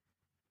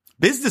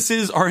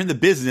 Businesses are in the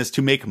business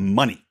to make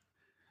money.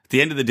 At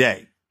the end of the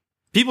day,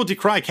 people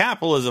decry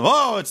capitalism.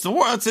 Oh, it's the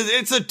world.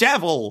 It's a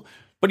devil.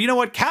 But you know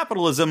what?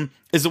 Capitalism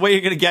is the way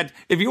you're going to get.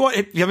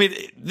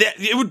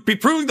 It would be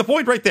proving the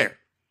point right there.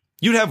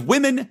 You'd have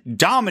women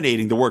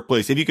dominating the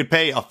workplace if you could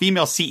pay a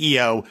female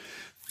CEO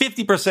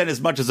 50% as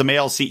much as a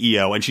male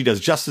CEO, and she does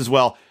just as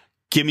well.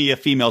 Give me a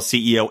female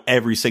CEO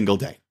every single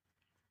day.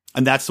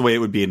 And that's the way it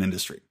would be in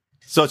industry.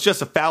 So it's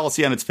just a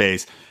fallacy on its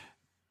face.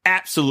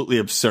 Absolutely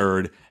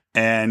absurd.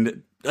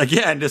 And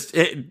again,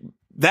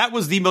 that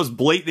was the most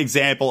blatant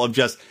example of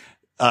just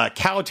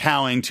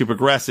kowtowing to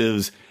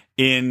progressives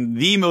in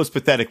the most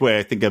pathetic way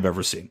I think I've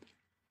ever seen.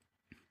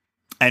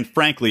 And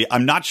frankly,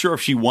 I'm not sure if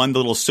she won the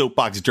little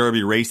soapbox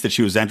derby race that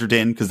she was entered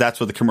in, because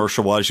that's what the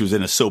commercial was. She was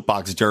in a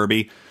soapbox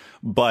derby.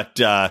 But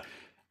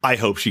I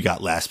hope she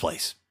got last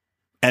place.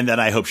 And then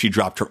I hope she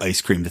dropped her ice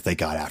cream that they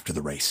got after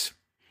the race.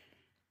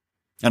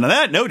 And on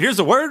that note, here's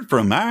a word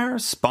from our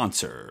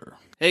sponsor.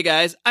 Hey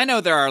guys, I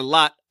know there are a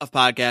lot of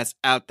podcasts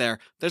out there.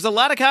 There's a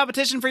lot of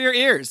competition for your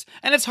ears,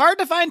 and it's hard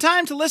to find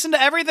time to listen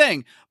to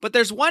everything. But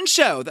there's one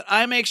show that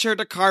I make sure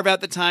to carve out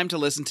the time to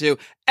listen to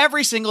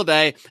every single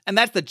day, and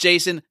that's the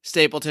Jason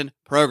Stapleton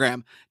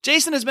Program.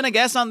 Jason has been a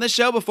guest on this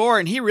show before,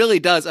 and he really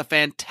does a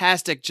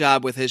fantastic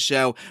job with his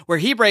show, where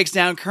he breaks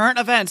down current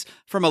events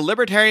from a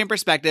libertarian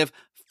perspective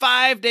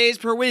 5 days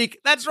per week.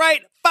 That's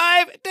right,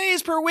 5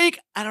 days per week.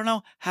 I don't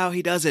know how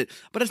he does it,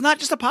 but it's not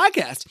just a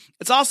podcast.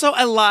 It's also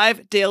a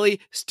live daily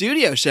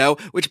studio show,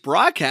 which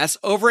broadcasts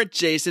over at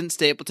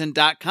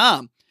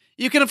jasonstapleton.com.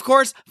 You can, of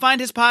course,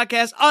 find his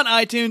podcast on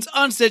iTunes,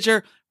 on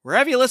Stitcher.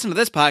 Wherever you listen to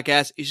this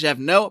podcast, you should have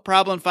no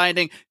problem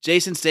finding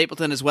Jason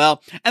Stapleton as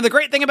well. And the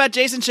great thing about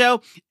Jason's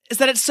show is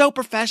that it's so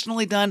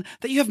professionally done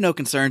that you have no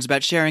concerns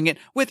about sharing it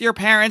with your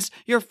parents,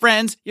 your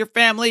friends, your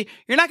family.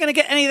 You're not going to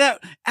get any of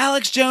that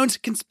Alex Jones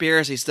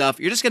conspiracy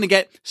stuff. You're just going to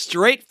get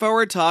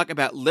straightforward talk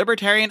about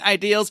libertarian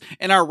ideals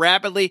in our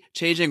rapidly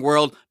changing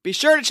world. Be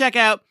sure to check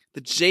out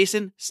the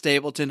Jason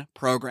Stapleton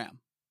Program.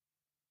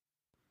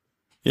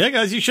 Yeah,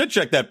 guys, you should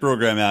check that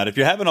program out. If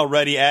you haven't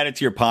already, add it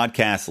to your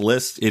podcast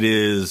list. It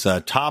is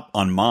top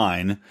on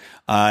mine.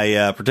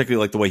 I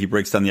particularly like the way he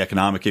breaks down the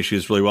economic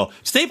issues really well.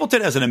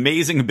 Stapleton has an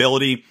amazing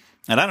ability,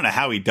 and I don't know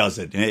how he does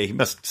it. He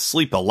must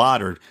sleep a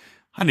lot, or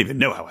I don't even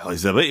know how well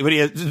he's doing it. But he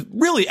is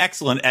really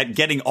excellent at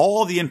getting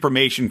all the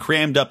information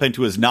crammed up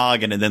into his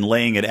noggin and then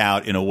laying it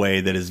out in a way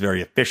that is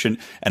very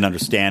efficient and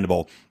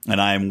understandable. And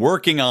I'm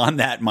working on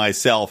that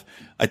myself,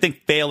 I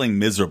think failing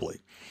miserably.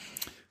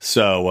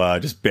 So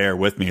just bear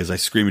with me as I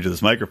scream into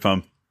this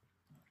microphone.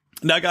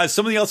 Now, guys,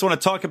 something else I want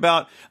to talk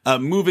about,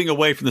 moving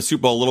away from the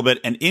Super Bowl a little bit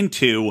and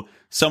into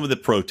some of the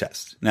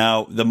protests.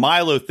 Now, the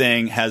Milo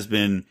thing has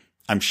been,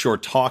 I'm sure,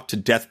 talked to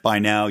death by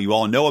now. You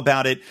all know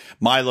about it.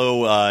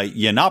 Milo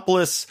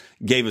Yiannopoulos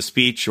gave a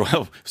speech,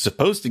 well,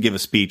 supposed to give a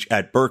speech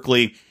at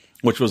Berkeley,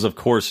 which was, of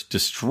course,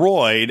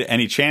 destroyed.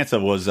 Any chance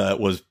of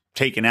was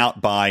taken out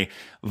by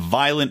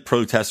violent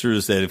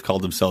protesters that have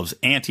called themselves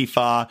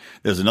Antifa.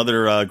 There's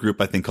another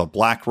group, I think, called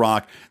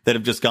BlackRock that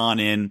have just gone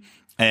in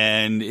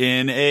and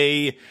in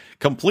a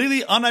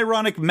completely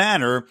unironic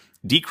manner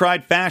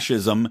decried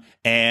fascism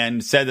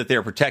and said that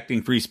they're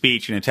protecting free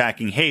speech and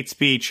attacking hate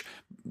speech,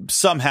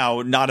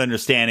 somehow not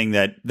understanding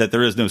that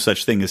there is no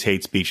such thing as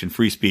hate speech and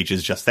free speech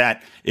is just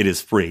that. It is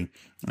free.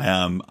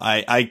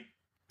 I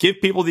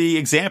give people the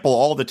example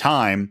all the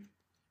time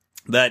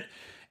that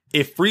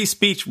if free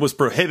speech was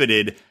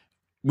prohibited,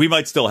 we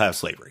might still have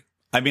slavery.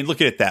 I mean, look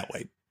at it that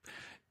way.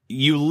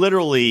 You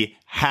literally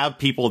have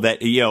people that,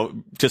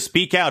 to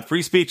speak out.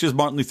 Free speech is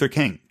Martin Luther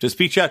King. To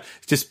speak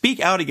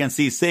out against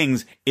these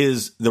things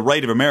is the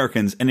right of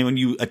Americans. And when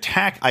you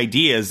attack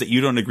ideas that you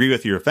don't agree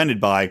with, you're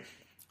offended by,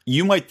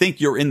 you might think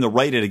you're in the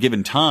right at a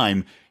given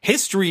time.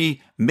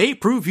 History may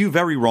prove you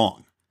very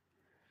wrong.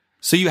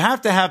 So you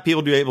have to have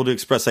people to be able to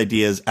express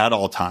ideas at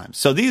all times.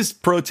 So these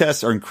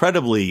protests are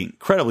incredibly,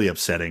 incredibly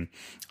upsetting.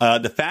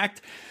 The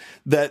fact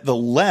that the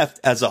left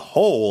as a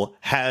whole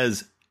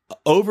has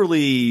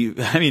the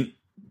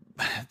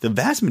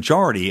vast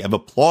majority have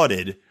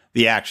applauded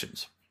the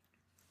actions.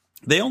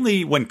 They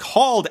only, when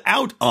called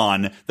out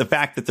on the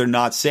fact that they're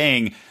not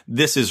saying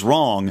this is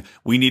wrong,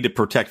 we need to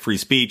protect free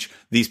speech,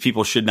 these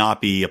people should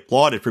not be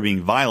applauded for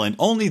being violent,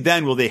 only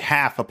then will they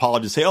half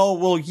apologize, say, oh,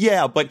 well,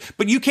 yeah, but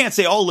you can't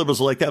say all liberals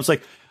are like that. It's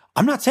like,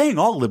 I'm not saying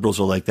all liberals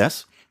are like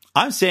this.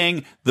 I'm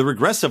saying the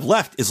regressive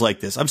left is like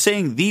this. I'm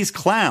saying these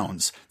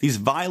clowns, these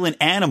violent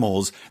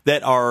animals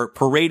that are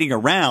parading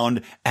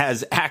around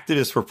as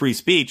activists for free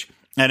speech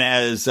and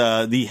as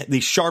the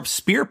sharp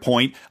spear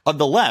point of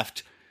the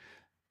left,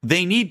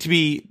 they need to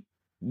be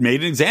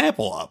made an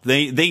example of.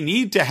 They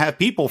need to have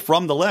people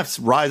from the left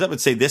rise up and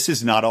say, this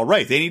is not all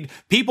right. They need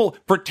people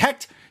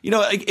protect.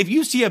 If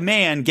you see a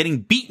man getting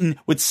beaten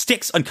with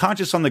sticks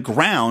unconscious on the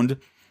ground,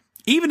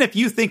 even if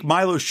you think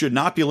Milo should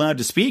not be allowed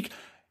to speak,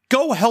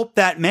 go help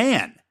that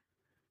man.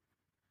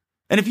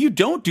 And if you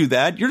don't do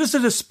that, you're just a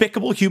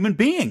despicable human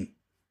being.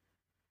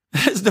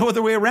 There's no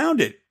other way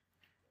around it.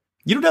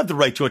 You don't have the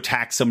right to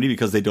attack somebody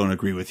because they don't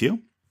agree with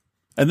you.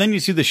 And then you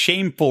see the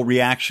shameful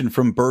reaction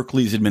from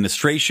Berkeley's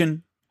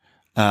administration,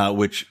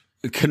 which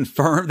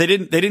confirmed they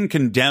didn't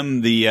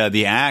condemn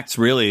the acts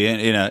really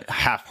in a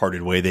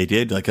half-hearted way. They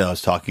did, like I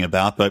was talking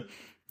about, but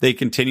they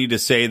continue to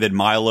say that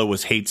Milo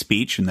was hate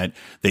speech and that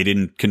they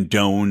didn't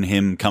condone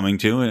him coming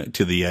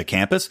to the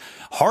campus.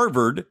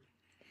 Harvard,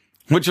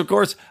 which of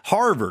course,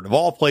 Harvard of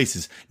all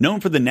places,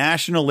 known for the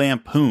National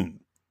Lampoon,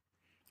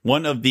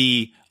 one of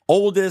the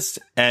oldest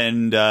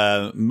and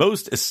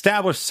most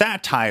established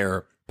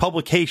satire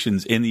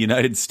publications in the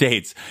United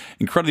States,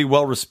 incredibly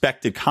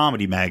well-respected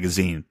comedy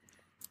magazine.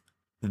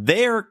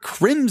 Their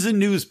Crimson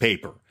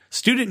newspaper,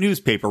 student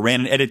newspaper,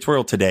 ran an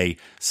editorial today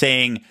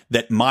saying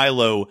that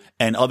Milo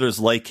and others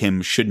like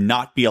him should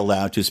not be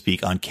allowed to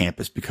speak on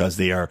campus because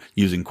they are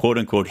using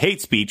quote-unquote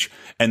hate speech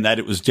and that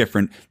it was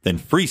different than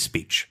free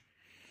speech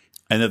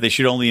and that they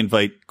should only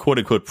invite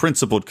quote-unquote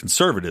principled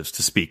conservatives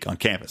to speak on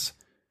campus.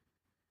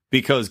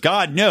 Because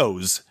God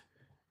knows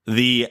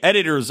the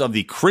editors of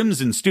the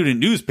Crimson student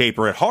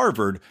newspaper at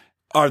Harvard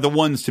are the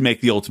ones to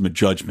make the ultimate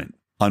judgment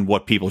on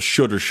what people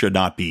should or should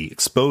not be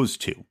exposed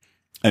to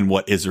and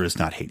what is or is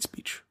not hate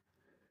speech.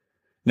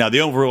 Now, the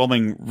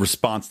overwhelming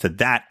response to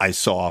that I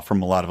saw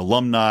from a lot of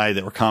alumni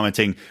that were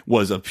commenting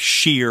was of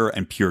sheer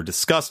and pure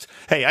disgust.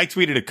 Hey, I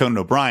tweeted at Conan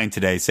O'Brien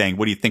today saying,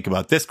 what do you think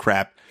about this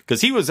crap? Because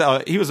he was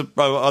on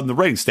the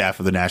writing staff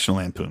of the National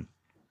Lampoon.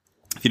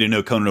 If you didn't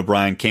know, Conan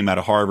O'Brien came out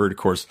of Harvard, of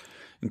course,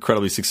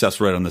 incredibly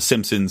successful right on The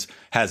Simpsons,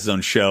 has his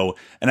own show.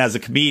 And as a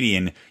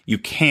comedian, you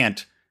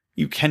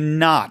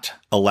cannot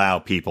allow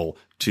people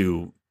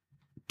to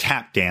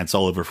tap dance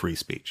all over free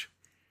speech.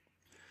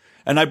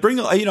 And I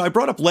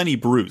brought up Lenny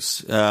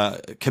Bruce, a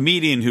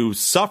comedian who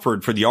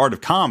suffered for the art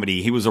of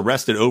comedy. He was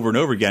arrested over and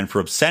over again for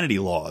obscenity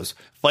laws,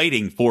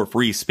 fighting for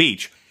free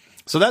speech.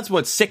 So that's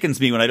what sickens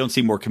me when I don't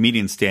see more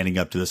comedians standing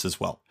up to this as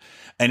well.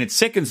 And it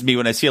sickens me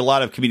when I see a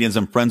lot of comedians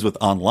I'm friends with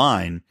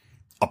online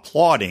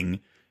applauding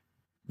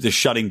the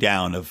shutting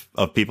down of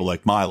people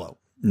like Milo,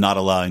 not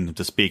allowing them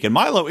to speak. And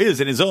Milo is,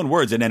 in his own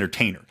words, an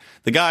entertainer.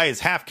 The guy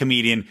is half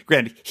comedian.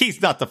 Granted,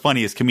 he's not the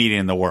funniest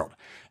comedian in the world.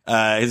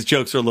 His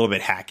jokes are a little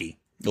bit hacky,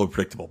 a little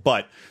predictable,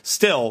 but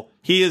still,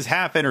 he is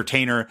half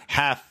entertainer,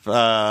 half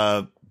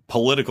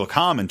political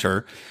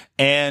commenter,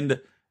 and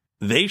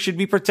they should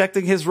be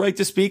protecting his right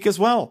to speak as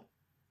well.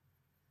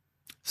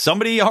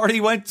 Somebody already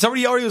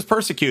was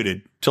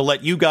persecuted to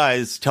let you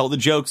guys tell the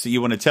jokes that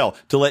you want to tell,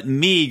 to let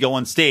me go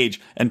on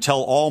stage and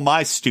tell all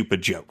my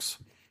stupid jokes.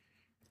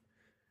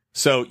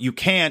 So you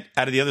can't,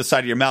 out of the other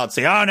side of your mouth,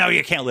 say, oh, no,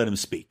 you can't let him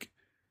speak.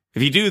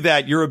 If you do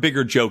that, you're a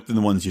bigger joke than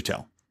the ones you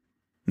tell.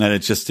 And it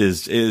just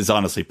is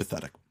honestly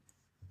pathetic.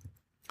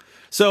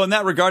 So in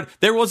that regard,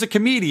 there was a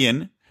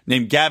comedian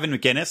named Gavin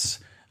McInnes,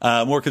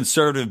 more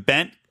conservative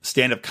bent,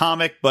 stand-up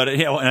comic, but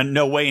in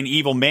no way an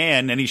evil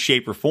man in any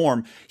shape or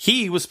form.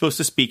 He was supposed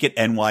to speak at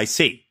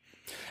NYC.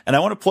 And I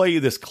want to play you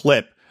this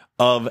clip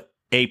of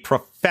a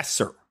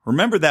professor.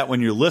 Remember that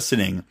when you're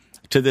listening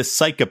to this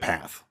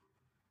psychopath,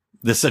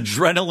 this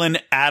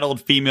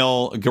adrenaline-addled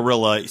female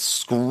gorilla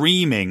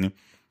screaming.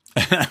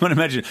 I want to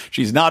mention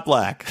she's not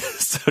black,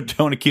 so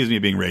don't accuse me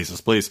of being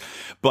racist, please.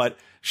 But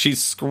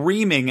she's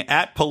screaming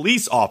at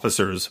police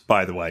officers,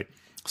 by the way,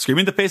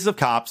 screaming in the faces of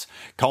cops,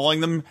 calling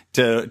them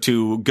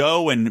to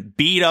go and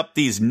beat up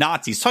these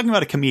Nazis. Talking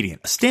about a comedian,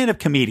 a stand-up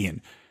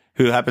comedian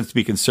who happens to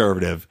be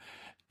conservative.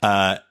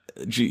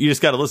 You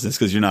just got to listen to this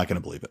because you're not going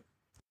to believe it.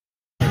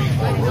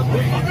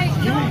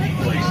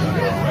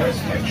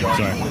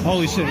 Sorry.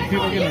 Holy shit,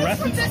 people are getting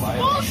arrested? This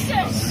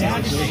bullshit!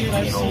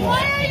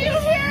 Why are you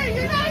here?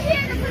 You're not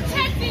here to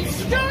protect these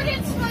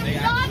students from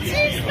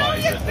Nazis? No,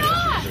 you're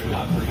not!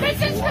 This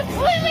is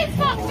completely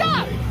fucked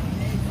up!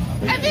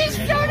 And these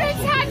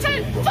students had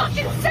to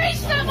fucking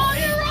face them on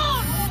your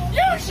own!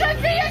 You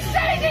should be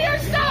ashamed of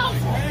yourself!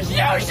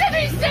 You should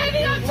be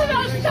standing up to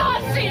those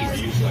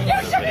Nazis! You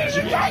should be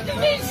protecting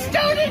these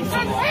students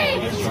from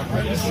hate!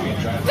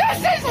 This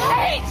is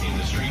hate!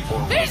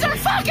 These are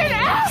fucking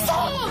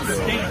assholes!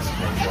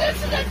 And this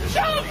is a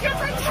joke! You're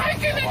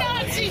protecting the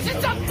Nazis!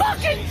 It's a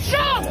fucking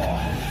joke!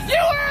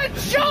 You are a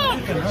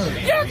joke!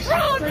 You're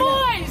proud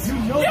boys!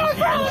 You're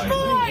proud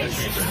boys!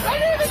 And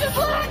even the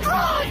black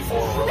ones!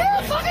 You're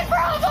a fucking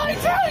proud boy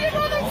too, you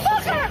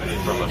motherfucker!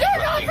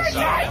 You're not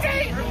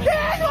protecting the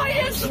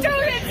NYU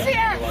students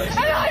here!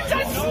 And I'm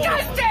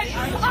disgusted!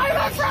 I'm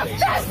a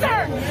professor!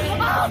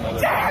 How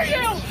dare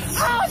you!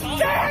 How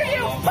dare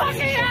you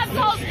fucking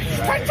assholes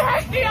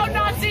protect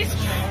neo-Nazis!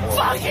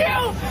 Fuck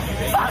you!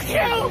 Fuck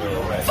you!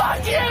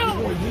 Fuck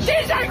you!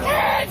 These are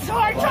kids who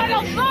are trying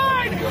to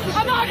learn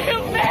about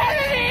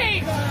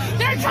humanity!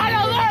 They're trying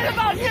to learn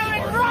about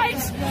human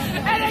rights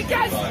and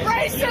against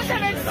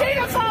racism and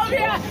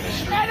xenophobia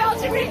and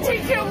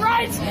LGBTQ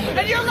rights,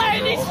 and you're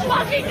letting these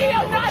fucking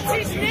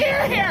neo-Nazis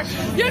near here!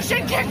 You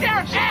should kick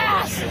their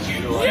ass!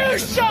 You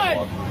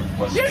should!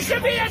 You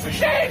should be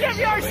ashamed of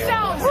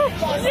yourself!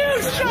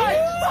 You should!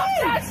 Fuck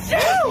that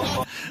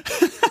you!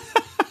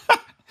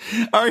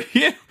 Are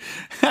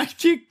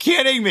you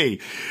kidding me?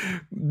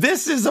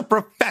 This is a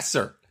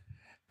professor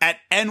at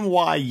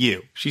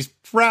NYU. She's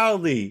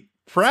proudly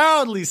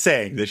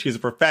saying that she's a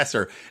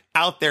professor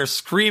out there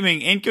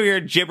screaming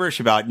incoherent gibberish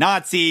about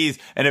Nazis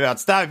and about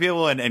stopping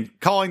people and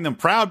calling them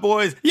proud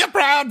boys. You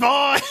proud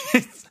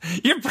boys!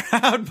 You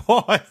proud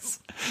boys!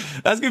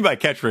 That's gonna be my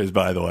catchphrase,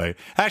 by the way.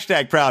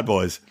 Hashtag proud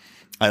boys.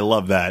 I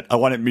love that. I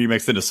want it to be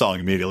mixed into a song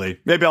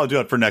immediately. Maybe I'll do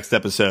it for next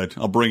episode.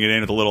 I'll bring it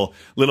in with a little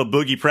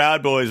Boogie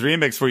Proud Boys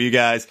remix for you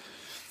guys.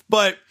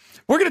 But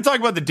we're going to talk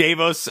about the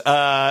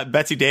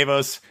Betsy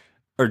DeVos,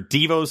 or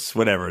DeVos,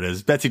 whatever it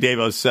is, Betsy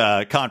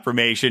DeVos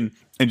confirmation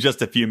in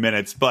just a few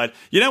minutes. But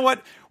you know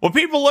what? When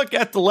people look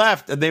at the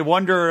left and they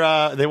wonder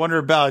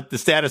about the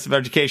status of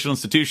educational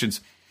institutions,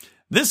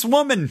 this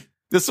woman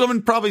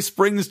probably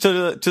springs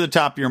to the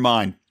top of your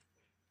mind.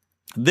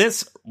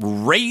 This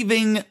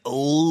raving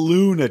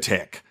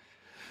lunatic.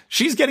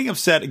 She's getting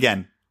upset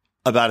again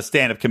about a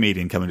stand-up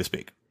comedian coming to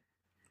speak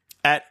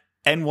at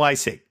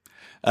NYC.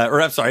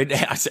 I'm sorry,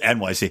 I said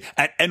NYC.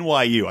 At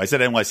NYU. I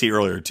said NYC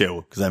earlier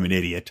too, because I'm an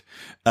idiot.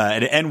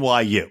 At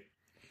NYU.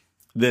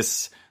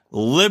 This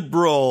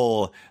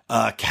liberal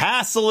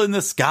castle in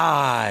the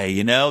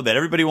sky, that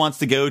everybody wants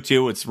to go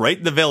to. It's right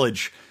in the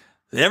village.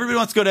 Everybody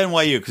wants to go to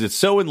NYU because it's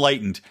so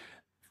enlightened.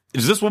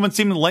 Does this woman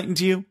seem enlightened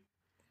to you?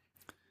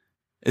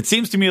 It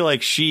seems to me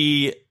like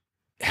she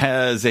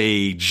has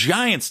a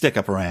giant stick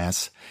up her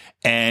ass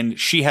and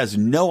she has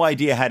no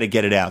idea how to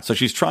get it out. So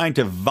she's trying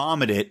to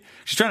vomit it.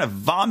 She's trying to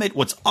vomit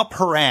what's up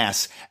her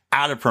ass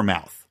out of her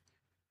mouth.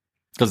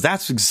 Because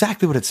that's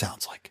exactly what it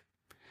sounds like.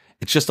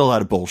 It's just a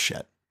lot of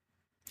bullshit.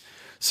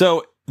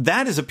 So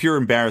that is a pure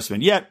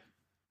embarrassment. Yet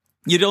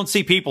you don't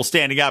see people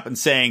standing up and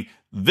saying,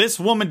 this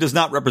woman does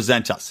not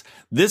represent us.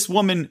 This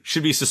woman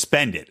should be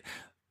suspended.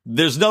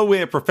 There's no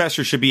way a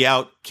professor should be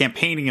out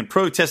campaigning and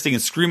protesting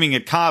and screaming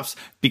at cops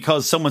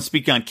because someone's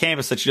speaking on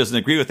campus that she doesn't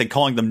agree with and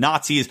calling them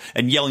Nazis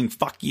and yelling,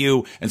 fuck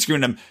you, and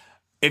screaming at them.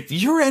 If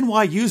you're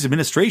NYU's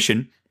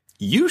administration,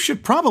 you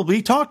should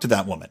probably talk to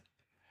that woman.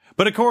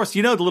 But of course,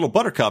 the little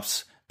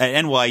buttercups at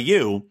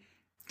NYU,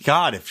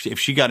 God, if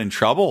she got in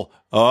trouble,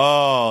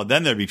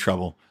 then there'd be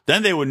trouble.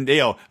 Then they wouldn't,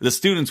 the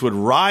students would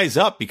rise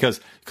up because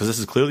this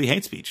is clearly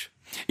hate speech,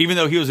 even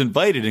though he was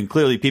invited and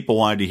clearly people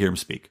wanted to hear him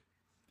speak.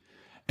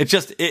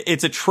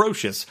 It's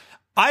atrocious.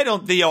 I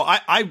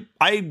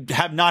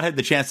have not had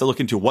the chance to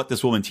look into what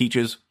this woman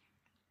teaches.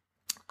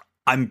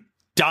 I'm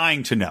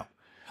dying to know.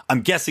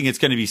 I'm guessing it's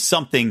going to be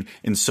something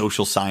in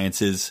social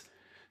sciences,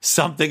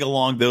 something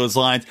along those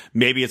lines.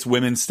 Maybe it's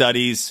women's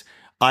studies.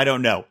 I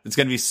don't know. It's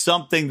going to be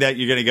something that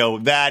you're going to go,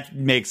 that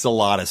makes a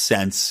lot of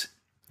sense.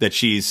 that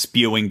she's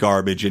spewing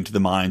garbage into the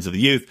minds of the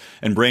youth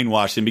and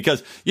brainwashing.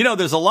 Because,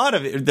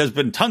 there's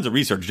been tons of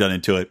research done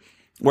into it,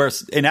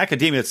 whereas in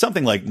academia, it's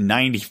something like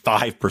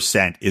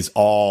 95% is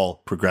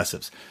all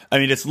progressives. I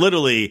mean, it's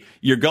literally,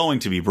 you're going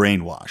to be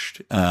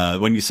brainwashed.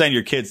 When you send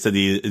your kids to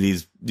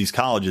these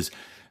colleges,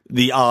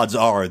 the odds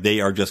are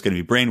they are just going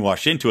to be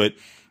brainwashed into it.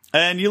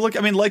 And you look,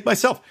 like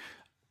myself,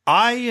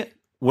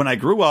 when I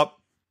grew up,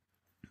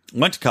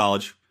 went to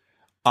college,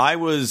 I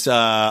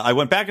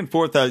went back and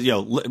forth,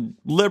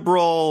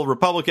 liberal,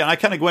 Republican. I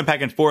kind of went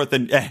back and forth,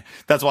 and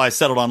that's why I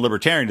settled on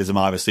libertarianism,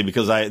 obviously,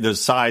 because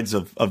there's sides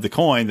of the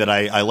coin that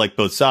I like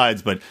both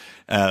sides. But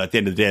at the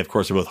end of the day, of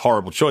course, they're both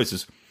horrible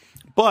choices.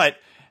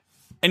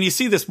 And you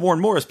see this more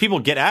and more as people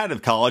get out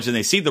of college and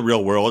they see the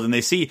real world and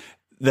they see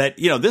that,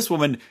 this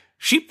woman,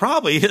 she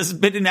probably has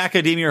been in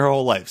academia her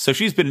whole life. So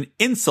she's been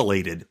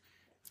insulated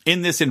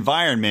in this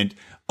environment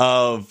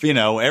of,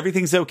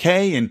 everything's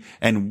okay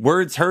and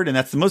words hurt. And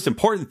that's the most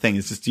important thing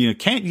is just, you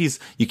can't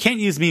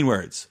use mean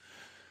words.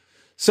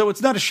 So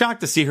it's not a shock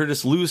to see her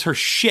just lose her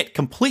shit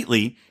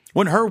completely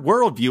when her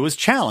worldview is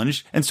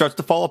challenged and starts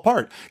to fall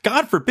apart.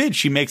 God forbid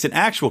she makes an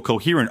actual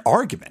coherent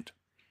argument.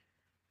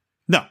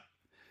 No,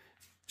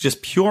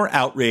 just pure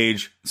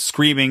outrage,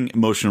 screaming,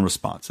 emotional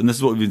response. And this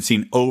is what we've been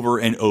seeing over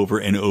and over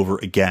and over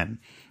again.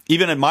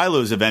 Even at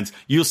Milo's events,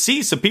 you'll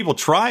see some people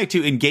try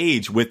to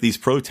engage with these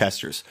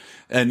protesters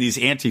and these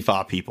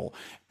Antifa people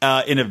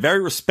in a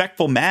very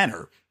respectful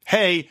manner.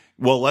 Hey,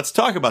 well, let's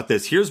talk about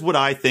this. Here's what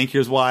I think.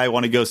 Here's why I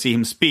want to go see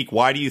him speak.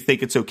 Why do you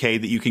think it's okay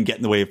that you can get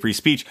in the way of free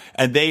speech?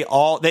 And they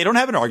don't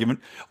have an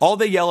argument. All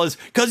they yell is,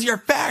 because you're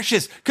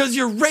fascist, because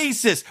you're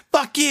racist.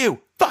 Fuck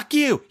you. Fuck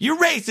you. You're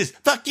racist.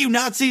 Fuck you,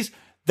 Nazis.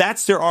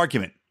 That's their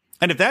argument.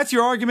 And if that's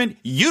your argument,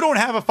 you don't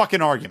have a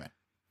fucking argument.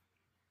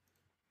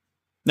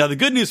 Now, the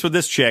good news for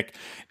this chick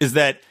is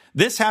that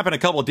this happened a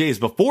couple of days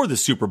before the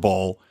Super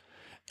Bowl.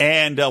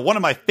 And one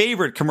of my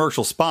favorite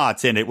commercial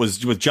spots in it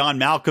was with John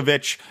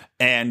Malkovich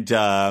and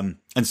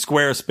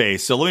Squarespace.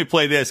 So let me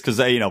play this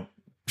because,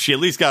 she at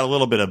least got a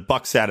little bit of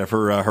bucks out of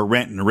her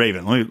rant and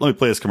Raven. Let me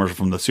play this commercial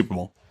from the Super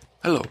Bowl.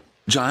 Hello,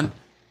 John.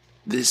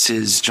 This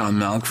is John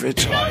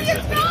Malkovich. No,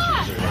 you're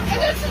not!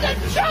 This is a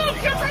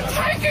joke! You're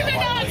protecting the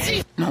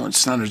Nazis! No,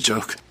 it's not a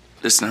joke.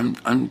 Listen,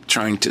 I'm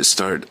trying to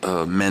start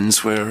a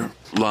menswear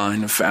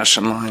line, a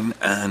fashion line,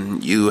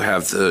 and you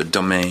have the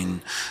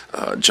domain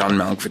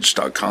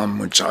johnmalkovich.com,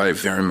 which I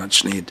very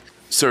much need.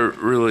 Sir,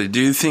 really, do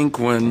you think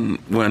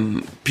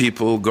when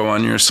people go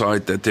on your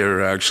site that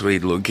they're actually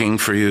looking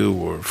for you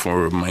or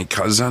for my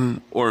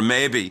cousin? Or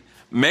maybe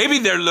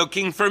they're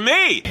looking for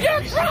me?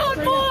 You're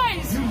grown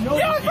boys!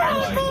 You're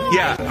grown boys!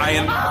 Yeah, I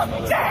am. How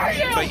dare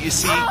you! But you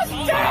see... How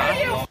dare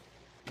you!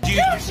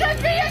 You should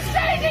be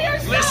ashamed of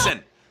yourself!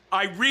 Listen,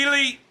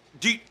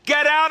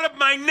 get out of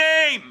my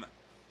name!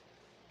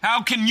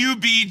 How can you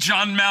be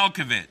John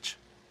Malkovich?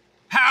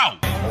 How?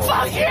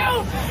 Fuck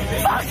you!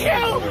 Fuck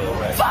you!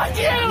 Fuck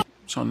you!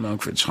 John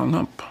Malkovich hung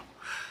up.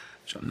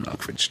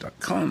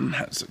 JohnMalkovich.com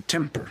has a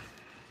temper.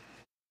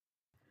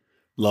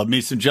 Love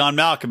me some John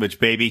Malkovich,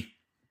 baby.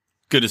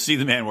 Good to see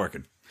the man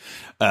working.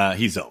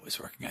 He's always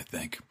working, I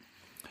think.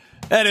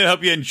 And I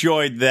hope you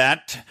enjoyed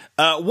that.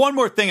 One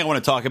more thing I want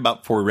to talk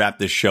about before we wrap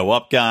this show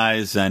up,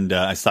 guys, and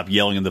I stop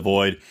yelling in the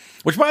void.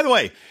 Which, by the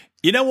way,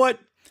 you know what?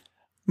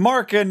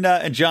 Mark and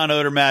John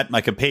Odermatt,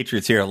 my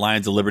compatriots here at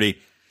Lions of Liberty,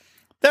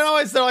 they're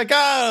like,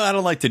 I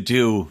don't like to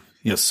do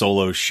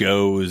solo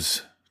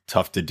shows.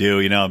 Tough to do,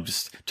 I'm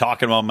just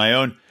talking on my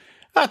own.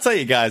 I'll tell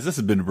you guys, this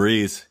has been a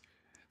breeze.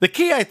 The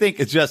key, I think,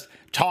 is just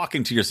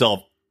talking to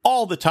yourself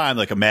all the time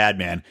like a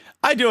madman.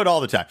 I do it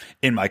all the time.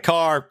 In my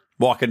car,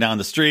 walking down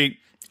the street.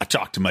 I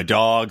talk to my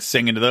dogs,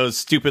 singing to those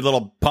stupid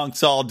little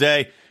punks all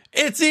day.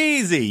 It's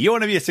easy. You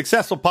want to be a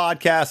successful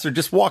podcaster,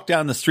 just walk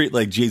down the street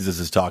like Jesus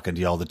is talking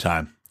to you all the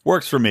time.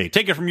 Works for me.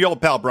 Take it from your old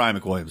pal, Brian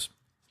McWilliams.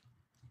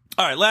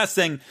 All right, last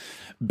thing.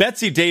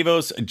 Betsy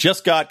DeVos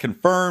just got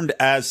confirmed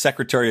as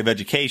Secretary of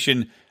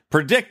Education.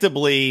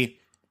 Predictably,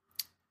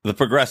 the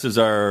progressives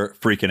are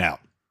freaking out.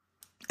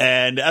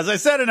 And as I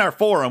said in our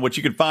forum, which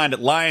you can find at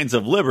Lions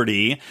of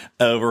Liberty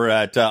over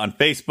at on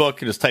Facebook,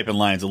 just type in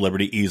Lions of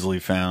Liberty, easily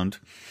found.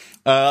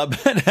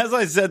 But as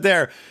I said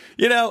there,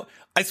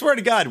 I swear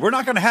to God, we're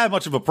not going to have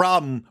much of a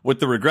problem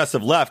with the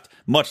regressive left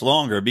much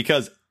longer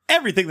because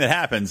everything that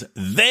happens,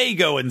 they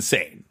go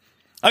insane.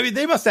 I mean,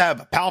 they must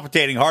have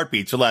palpitating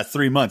heartbeats for the last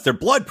 3 months. Their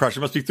blood pressure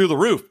must be through the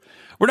roof.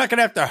 We're not going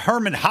to have to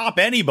Herman hop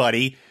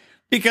anybody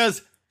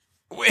because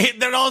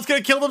they're all just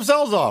going to kill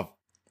themselves off.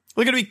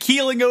 They're going to be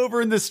keeling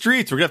over in the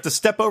streets. We're going to have to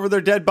step over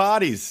their dead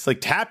bodies. It's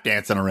like tap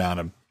dancing around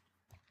them.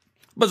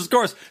 But of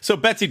course, so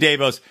Betsy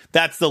DeVos,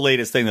 that's the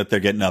latest thing that they're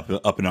getting up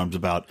in arms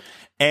about.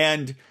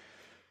 And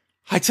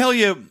I tell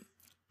you,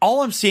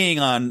 all I'm seeing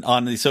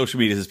on the social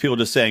media is people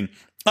just saying,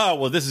 oh,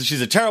 well,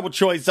 she's a terrible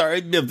choice.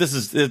 Sorry,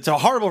 it's a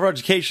horrible for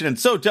education and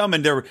so dumb.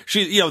 And they're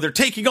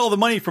taking all the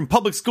money from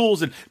public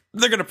schools and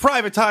they're going to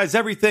privatize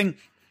everything.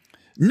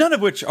 None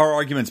of which are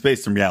arguments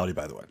based in reality,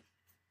 by the way.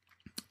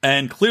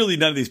 And clearly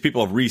none of these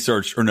people have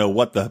researched or know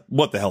what the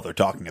hell they're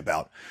talking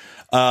about.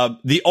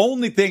 The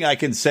only thing I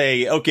can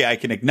say, okay, I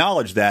can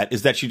acknowledge that,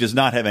 is that she does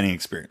not have any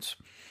experience.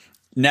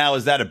 Now,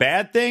 is that a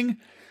bad thing?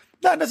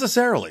 Not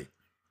necessarily.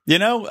 You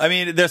know, I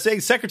mean, they're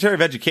saying Secretary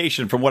of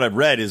Education, from what I've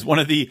read, is one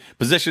of the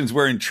positions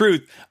where, in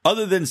truth,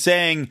 other than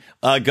saying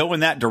go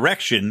in that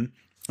direction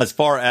as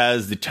far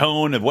as the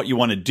tone of what you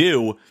want to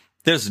do,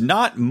 there's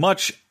not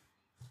much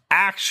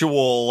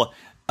actual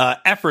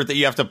effort that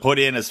you have to put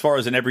in as far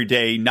as an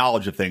everyday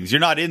knowledge of things.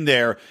 You're not in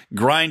there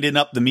grinding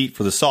up the meat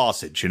for the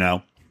sausage, you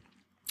know.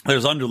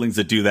 There's underlings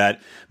that do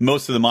that.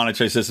 Most of the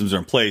monetary systems are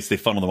in place. They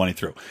funnel the money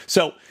through.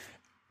 So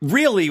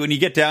really, when you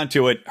get down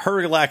to it,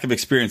 her lack of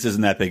experience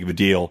isn't that big of a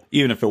deal.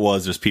 Even if it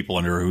was, there's people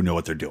under her who know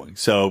what they're doing.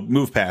 So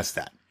move past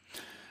that.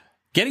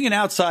 Getting an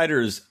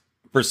outsider's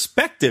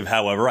perspective,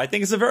 however, I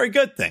think is a very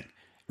good thing.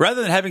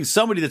 Rather than having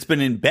somebody that's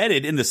been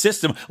embedded in the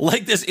system,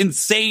 like this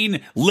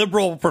insane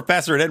liberal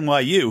professor at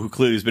NYU, who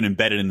clearly has been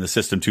embedded in the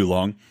system too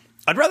long,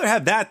 I'd rather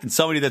have that than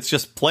somebody that's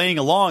just playing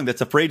along, that's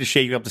afraid to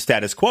shake up the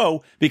status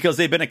quo because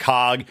they've been a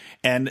cog,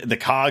 and the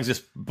cog's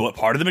just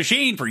part of the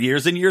machine for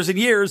years and years and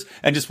years,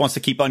 and just wants to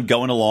keep on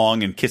going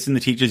along and kissing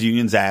the teachers'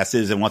 unions'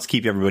 asses and wants to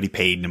keep everybody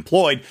paid and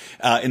employed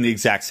in the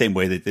exact same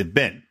way that they've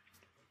been.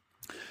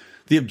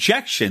 The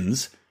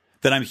objections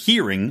that I'm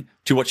hearing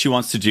to what she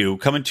wants to do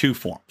come in two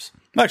forms.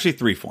 Actually,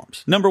 three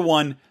forms. Number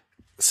one,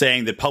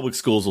 saying that public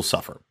schools will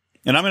suffer.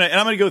 And I'm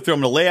going to go through, I'm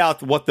going to lay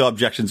out what the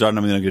objections are, and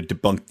I'm going to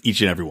debunk each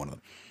and every one of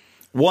them.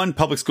 One,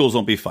 public schools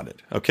won't be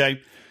funded.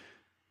 Okay.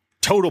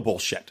 Total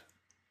bullshit.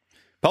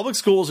 Public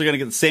schools are going to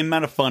get the same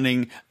amount of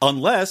funding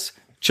unless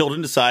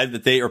children decide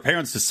that or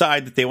parents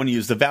decide that they want to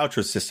use the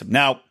voucher system.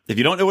 Now, if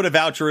you don't know what a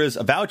voucher is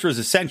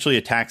essentially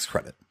a tax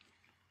credit.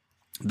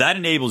 That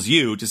enables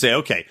you to say,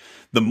 okay,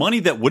 the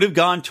money that would have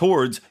gone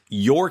towards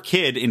your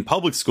kid in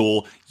public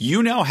school,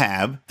 you now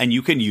have, and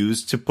you can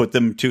use to put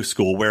them to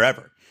school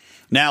wherever.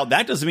 Now,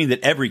 that doesn't mean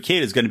that every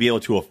kid is going to be able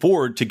to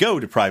afford to go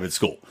to private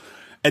school.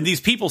 And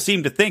these people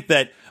seem to think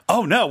that,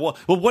 oh no, well,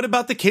 what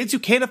about the kids who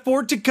can't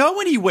afford to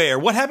go anywhere?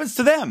 What happens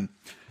to them?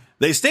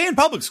 They stay in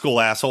public school,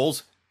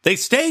 assholes. They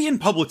stay in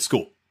public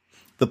school.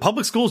 The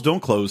public schools don't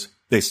close.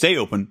 They stay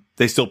open.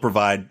 They still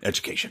provide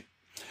education.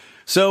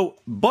 So,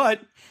 but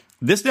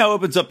this now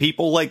opens up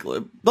people like,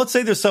 let's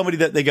say there's somebody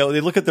that they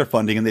look at their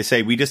funding and they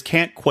say, we just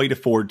can't quite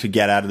afford to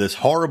get out of this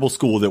horrible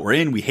school that we're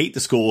in. We hate the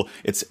school.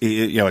 It's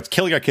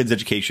killing our kids'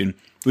 education.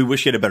 We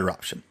wish you had a better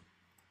option.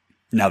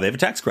 Now they have a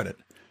tax credit.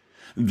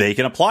 They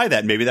can apply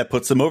that. Maybe that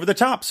puts them over the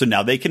top. So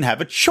now they can have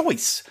a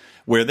choice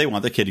where they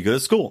want their kid to go to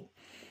school.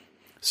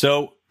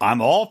 So I'm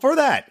all for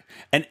that.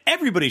 And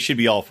everybody should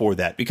be all for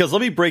that, because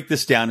let me break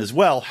this down as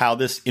well, how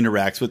this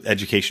interacts with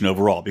education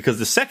overall. Because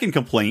the second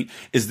complaint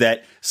is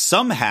that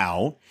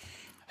somehow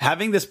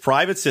having this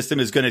private system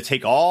is going to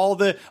take all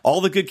the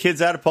good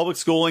kids out of public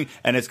schooling,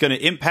 and it's going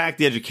to impact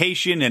the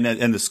education,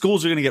 and the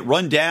schools are going to get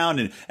run down,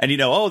 and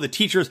the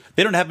teachers,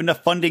 they don't have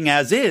enough funding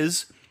as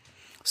is.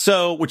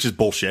 So, which is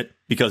bullshit,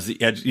 because the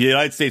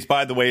United States,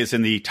 by the way, is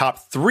in the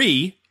top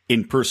 3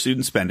 in per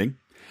student spending,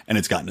 and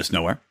it's gotten us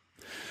nowhere.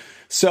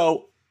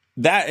 So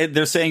that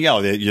they're saying,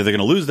 they're going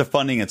to lose the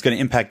funding. It's going to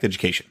impact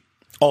education.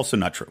 Also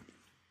not true,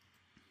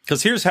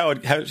 because here's how it's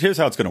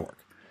going to work.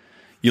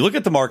 You look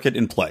at the market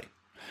in play.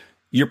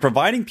 You're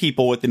providing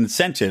people with an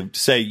incentive to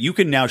say you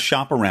can now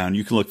shop around.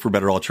 You can look for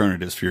better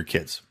alternatives for your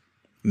kids.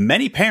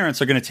 Many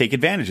parents are going to take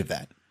advantage of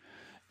that.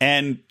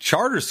 And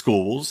charter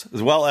schools,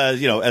 as well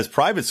as, as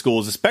private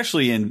schools,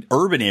 especially in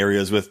urban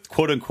areas with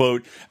quote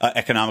unquote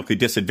economically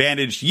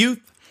disadvantaged youth,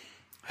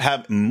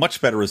 have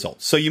much better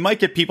results. So you might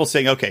get people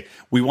saying, okay,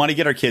 we want to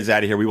get our kids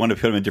out of here. We want to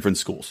put them in different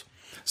schools.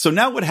 So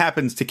now what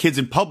happens to kids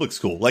in public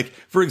school? Like,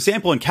 for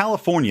example, in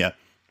California,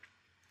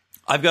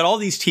 I've got all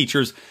these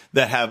teachers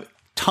that have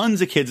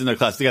tons of kids in their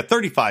class. They got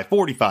 35,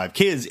 45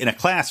 kids in a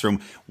classroom,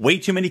 way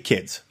too many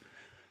kids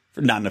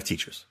for not enough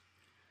teachers.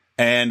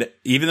 And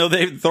even though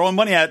they're throwing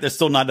money at it, there's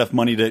still not enough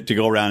money to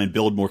go around and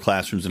build more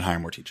classrooms and hire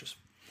more teachers.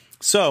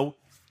 So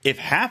if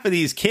half of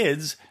these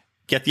kids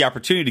get the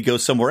opportunity to go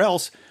somewhere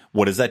else,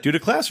 what does that do to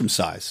classroom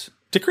size?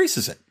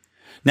 Decreases it.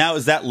 Now,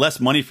 is that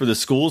less money for the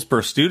schools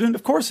per student?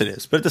 Of course it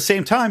is. But at the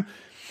same time,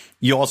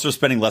 you also are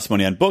spending less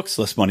money on books,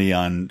 less money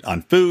on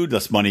food,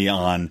 less money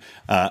on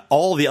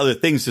all the other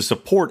things to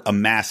support a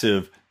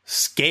massive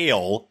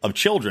scale of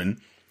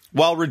children,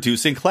 while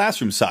reducing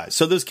classroom size.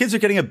 So those kids are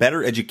getting a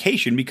better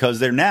education because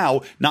they're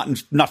now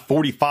not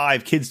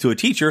 45 kids to a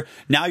teacher.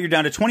 Now you're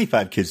down to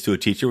 25 kids to a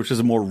teacher, which is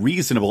a more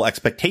reasonable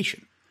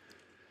expectation.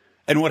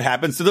 And what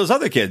happens to those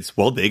other kids?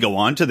 Well, they go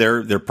on to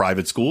their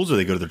private schools, or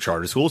they go to their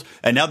charter schools,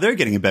 and now they're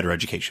getting a better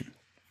education.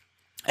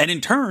 And in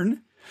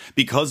turn,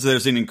 because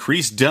there's an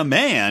increased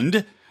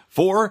demand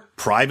for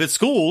private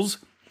schools,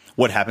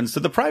 what happens to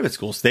the private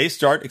schools? They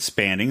start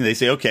expanding. They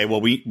say, okay,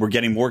 well, we're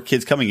getting more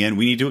kids coming in.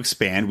 We need to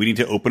expand. We need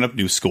to open up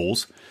new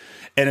schools.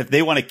 And if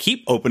they want to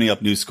keep opening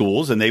up new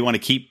schools and they want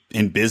to keep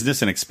in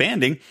business and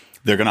expanding,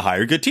 they're going to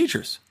hire good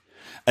teachers.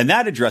 And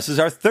that addresses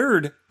our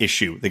third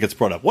issue that gets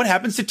brought up. What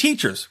happens to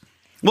teachers?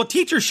 Well,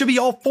 teachers should be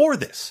all for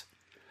this,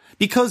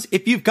 Because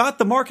if you've got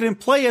the market in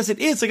play as it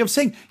is, like I'm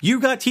saying,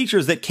 you've got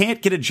teachers that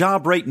can't get a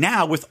job right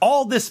now with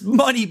all this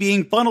money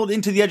being funneled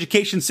into the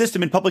education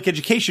system and public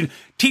education.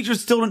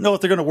 Teachers still don't know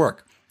if they're going to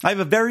work. I have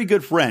a very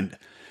good friend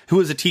who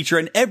is a teacher,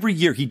 and every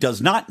year he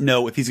does not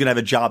know if he's going to have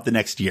a job the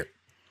next year.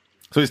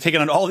 So he's taking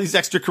on all these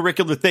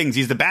extracurricular things.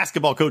 He's the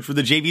basketball coach for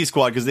the JV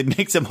squad because it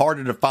makes him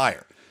harder to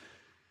fire.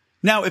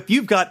 Now, if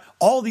you've got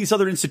all these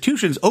other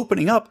institutions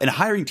opening up and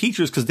hiring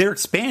teachers because they're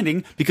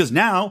expanding, because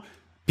now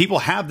people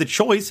have the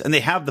choice and they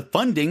have the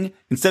funding,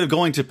 instead of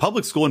going to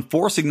public school and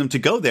forcing them to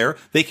go there,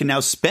 they can now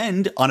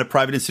spend on a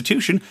private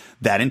institution.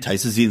 That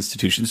entices the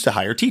institutions to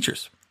hire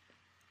teachers.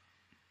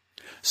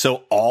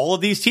 So all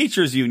of these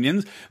teachers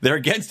unions, they're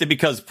against it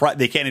because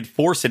they can't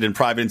enforce it in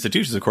private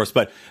institutions, of course.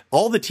 But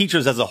all the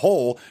teachers as a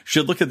whole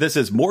should look at this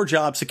as more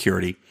job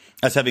security,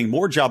 as having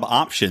more job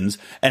options,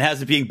 and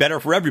as it being better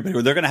for everybody,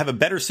 where they're going to have a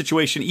better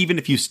situation even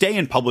if you stay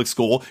in public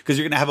school, because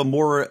you're going to have a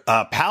more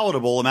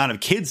palatable amount of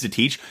kids to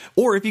teach,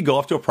 or if you go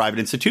off to a private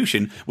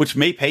institution, which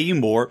may pay you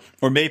more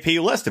or may pay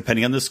you less,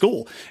 depending on the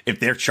school. If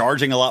they're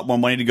charging a lot more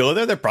money to go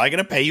there, they're probably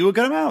going to pay you a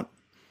good amount.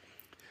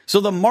 So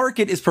the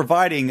market is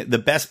providing the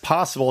best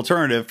possible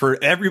alternative for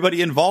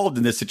everybody involved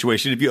in this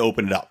situation if you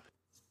open it up.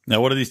 Now,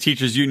 what are these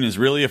teachers' unions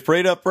really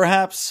afraid of,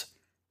 perhaps?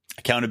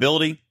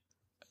 Accountability.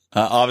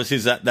 Obviously,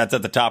 that's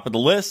at the top of the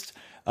list.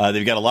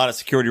 They've got a lot of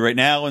security right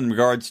now in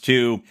regards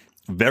to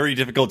very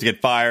difficult to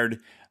get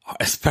fired,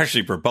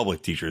 especially for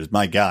public teachers.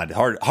 My God,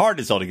 hard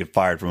as hell to get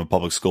fired from a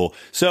public school.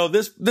 So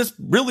this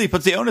really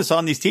puts the onus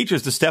on these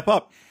teachers to step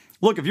up.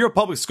 Look, if you're a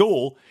public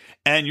school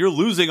and you're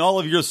losing all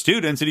of your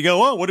students and you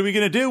go, oh, what are we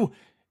going to do?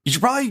 You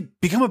should probably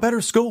become a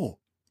better school.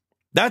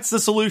 That's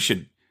the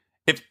solution.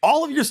 If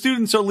all of your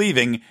students are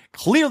leaving,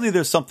 clearly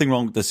there's something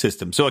wrong with the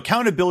system. So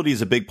accountability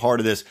is a big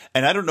part of this.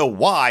 And I don't know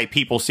why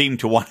people seem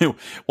to want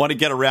to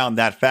get around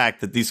that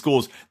fact that these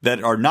schools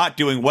that are not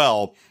doing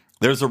well,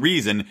 there's a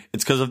reason.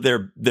 It's because of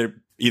their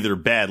either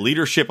bad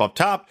leadership up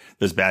top,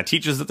 there's bad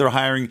teachers that they're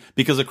hiring,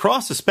 because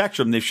across the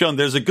spectrum, they've shown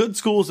there's a good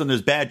schools and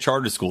there's bad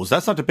charter schools.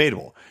 That's not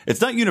debatable.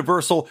 It's not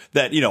universal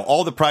that,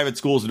 all the private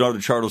schools and all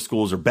the charter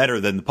schools are better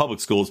than the public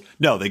schools.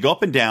 No, they go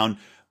up and down.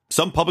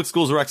 Some public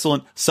schools are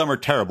excellent. Some are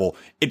terrible.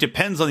 It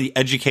depends on the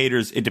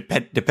educators. It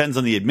depends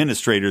on the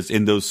administrators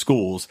in those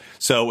schools.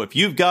 So if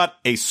you've got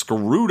a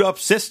screwed up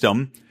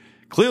system,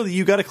 clearly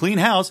you got to clean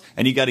house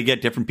and you got to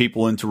get different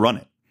people in to run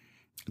it.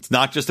 It's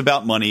not just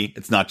about money.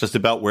 It's not just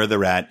about where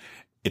they're at.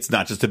 It's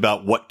not just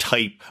about what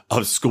type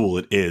of school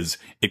it is.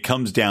 It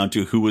comes down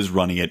to who is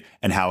running it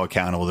and how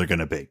accountable they're going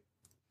to be.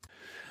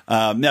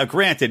 Now,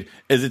 granted,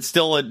 is it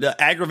still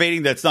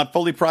aggravating that it's not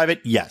fully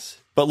private? Yes.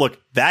 But look,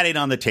 that ain't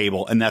on the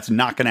table, and that's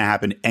not going to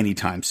happen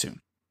anytime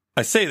soon.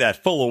 I say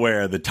that full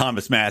aware that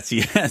Thomas Massey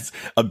has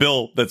a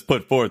bill that's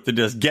put forth to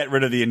just get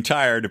rid of the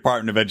entire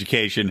Department of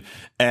Education.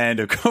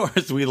 And of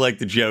course, we like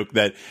to joke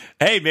that,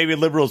 hey, maybe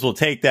liberals will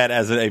take that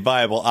as a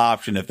viable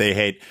option if they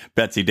hate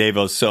Betsy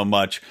DeVos so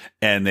much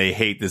and they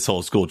hate this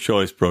whole school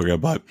choice program.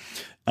 But,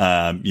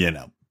 that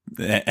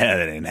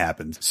ain't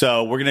happened.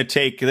 So we're going to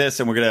take this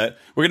and we're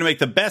going to make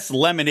the best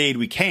lemonade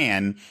we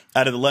can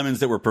out of the lemons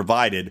that were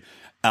provided.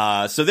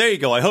 So there you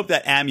go. I hope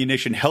that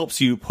ammunition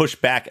helps you push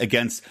back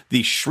against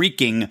the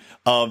shrieking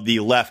of the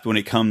left when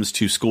it comes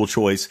to school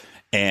choice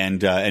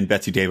and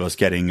Betsy DeVos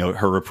getting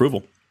her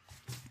approval.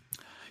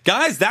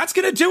 Guys, that's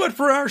going to do it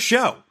for our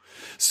show.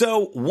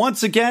 So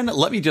once again,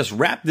 let me just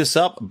wrap this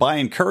up by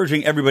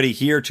encouraging everybody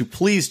here to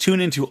please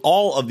tune into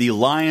all of the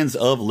Lions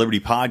of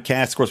Liberty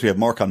podcasts. Of course, we have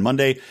Mark on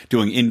Monday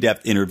doing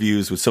in-depth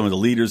interviews with some of the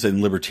leaders in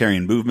the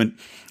libertarian movement.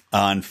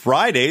 On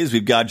Fridays,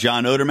 we've got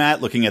John Odermatt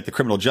looking at the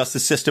criminal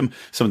justice system,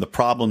 some of the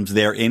problems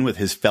therein with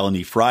his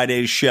Felony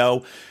Fridays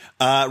show.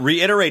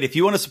 Reiterate, if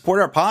you want to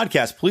support our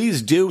podcast,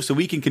 please do so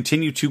we can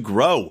continue to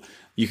grow.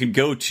 You can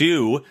go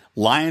to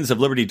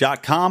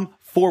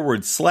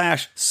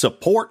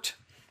lionsofliberty.com/support.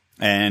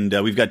 And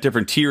we've got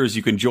different tiers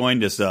you can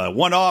join. Just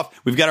one-off.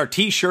 We've got our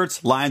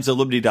T-shirts,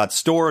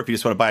 lionsofliberty.store. If you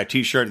just want to buy a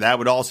T-shirt, that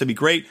would also be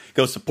great.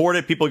 Go support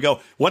it. People go,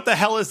 what the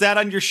hell is that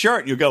on your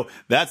shirt? You'll go,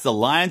 that's the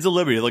Lions of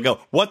Liberty. They'll go,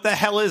 what the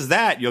hell is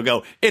that? You'll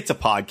go, it's a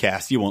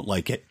podcast. You won't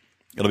like it.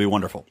 It'll be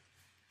wonderful.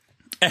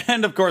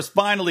 And, of course,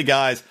 finally,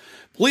 guys,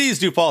 please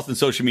do follow us on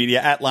social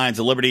media at Lions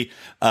of Liberty.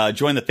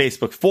 Join the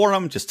Facebook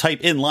forum. Just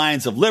type in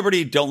Lions of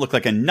Liberty. Don't look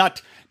like a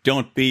nut.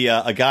 Don't be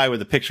a guy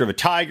with a picture of a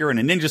tiger and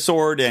a ninja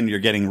sword, and you're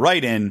getting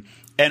right in.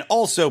 And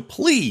also,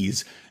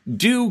 please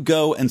do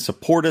go and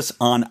support us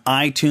on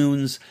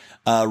iTunes.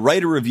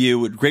 Write a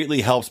review. It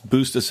greatly helps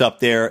boost us up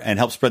there and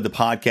help spread the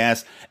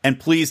podcast. And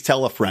please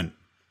tell a friend.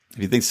 If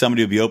you think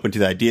somebody would be open to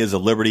the ideas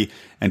of liberty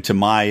and to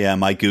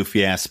my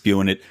goofy ass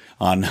spewing it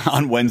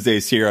on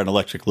Wednesdays here on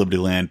Electric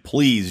Libertyland,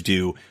 please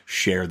do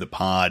share the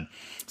pod.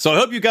 So I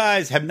hope you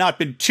guys have not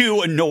been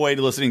too annoyed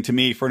listening to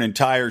me for an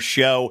entire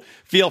show.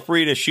 Feel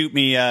free to shoot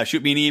me an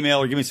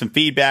email or give me some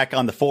feedback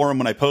on the forum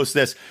when I post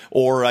this,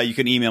 or you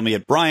can email me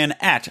at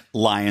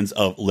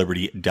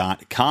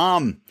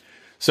brian@lionsofliberty.com.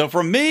 So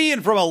from me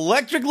and from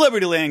Electric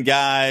Libertyland,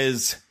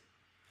 guys,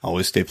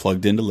 always stay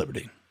plugged into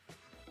Liberty.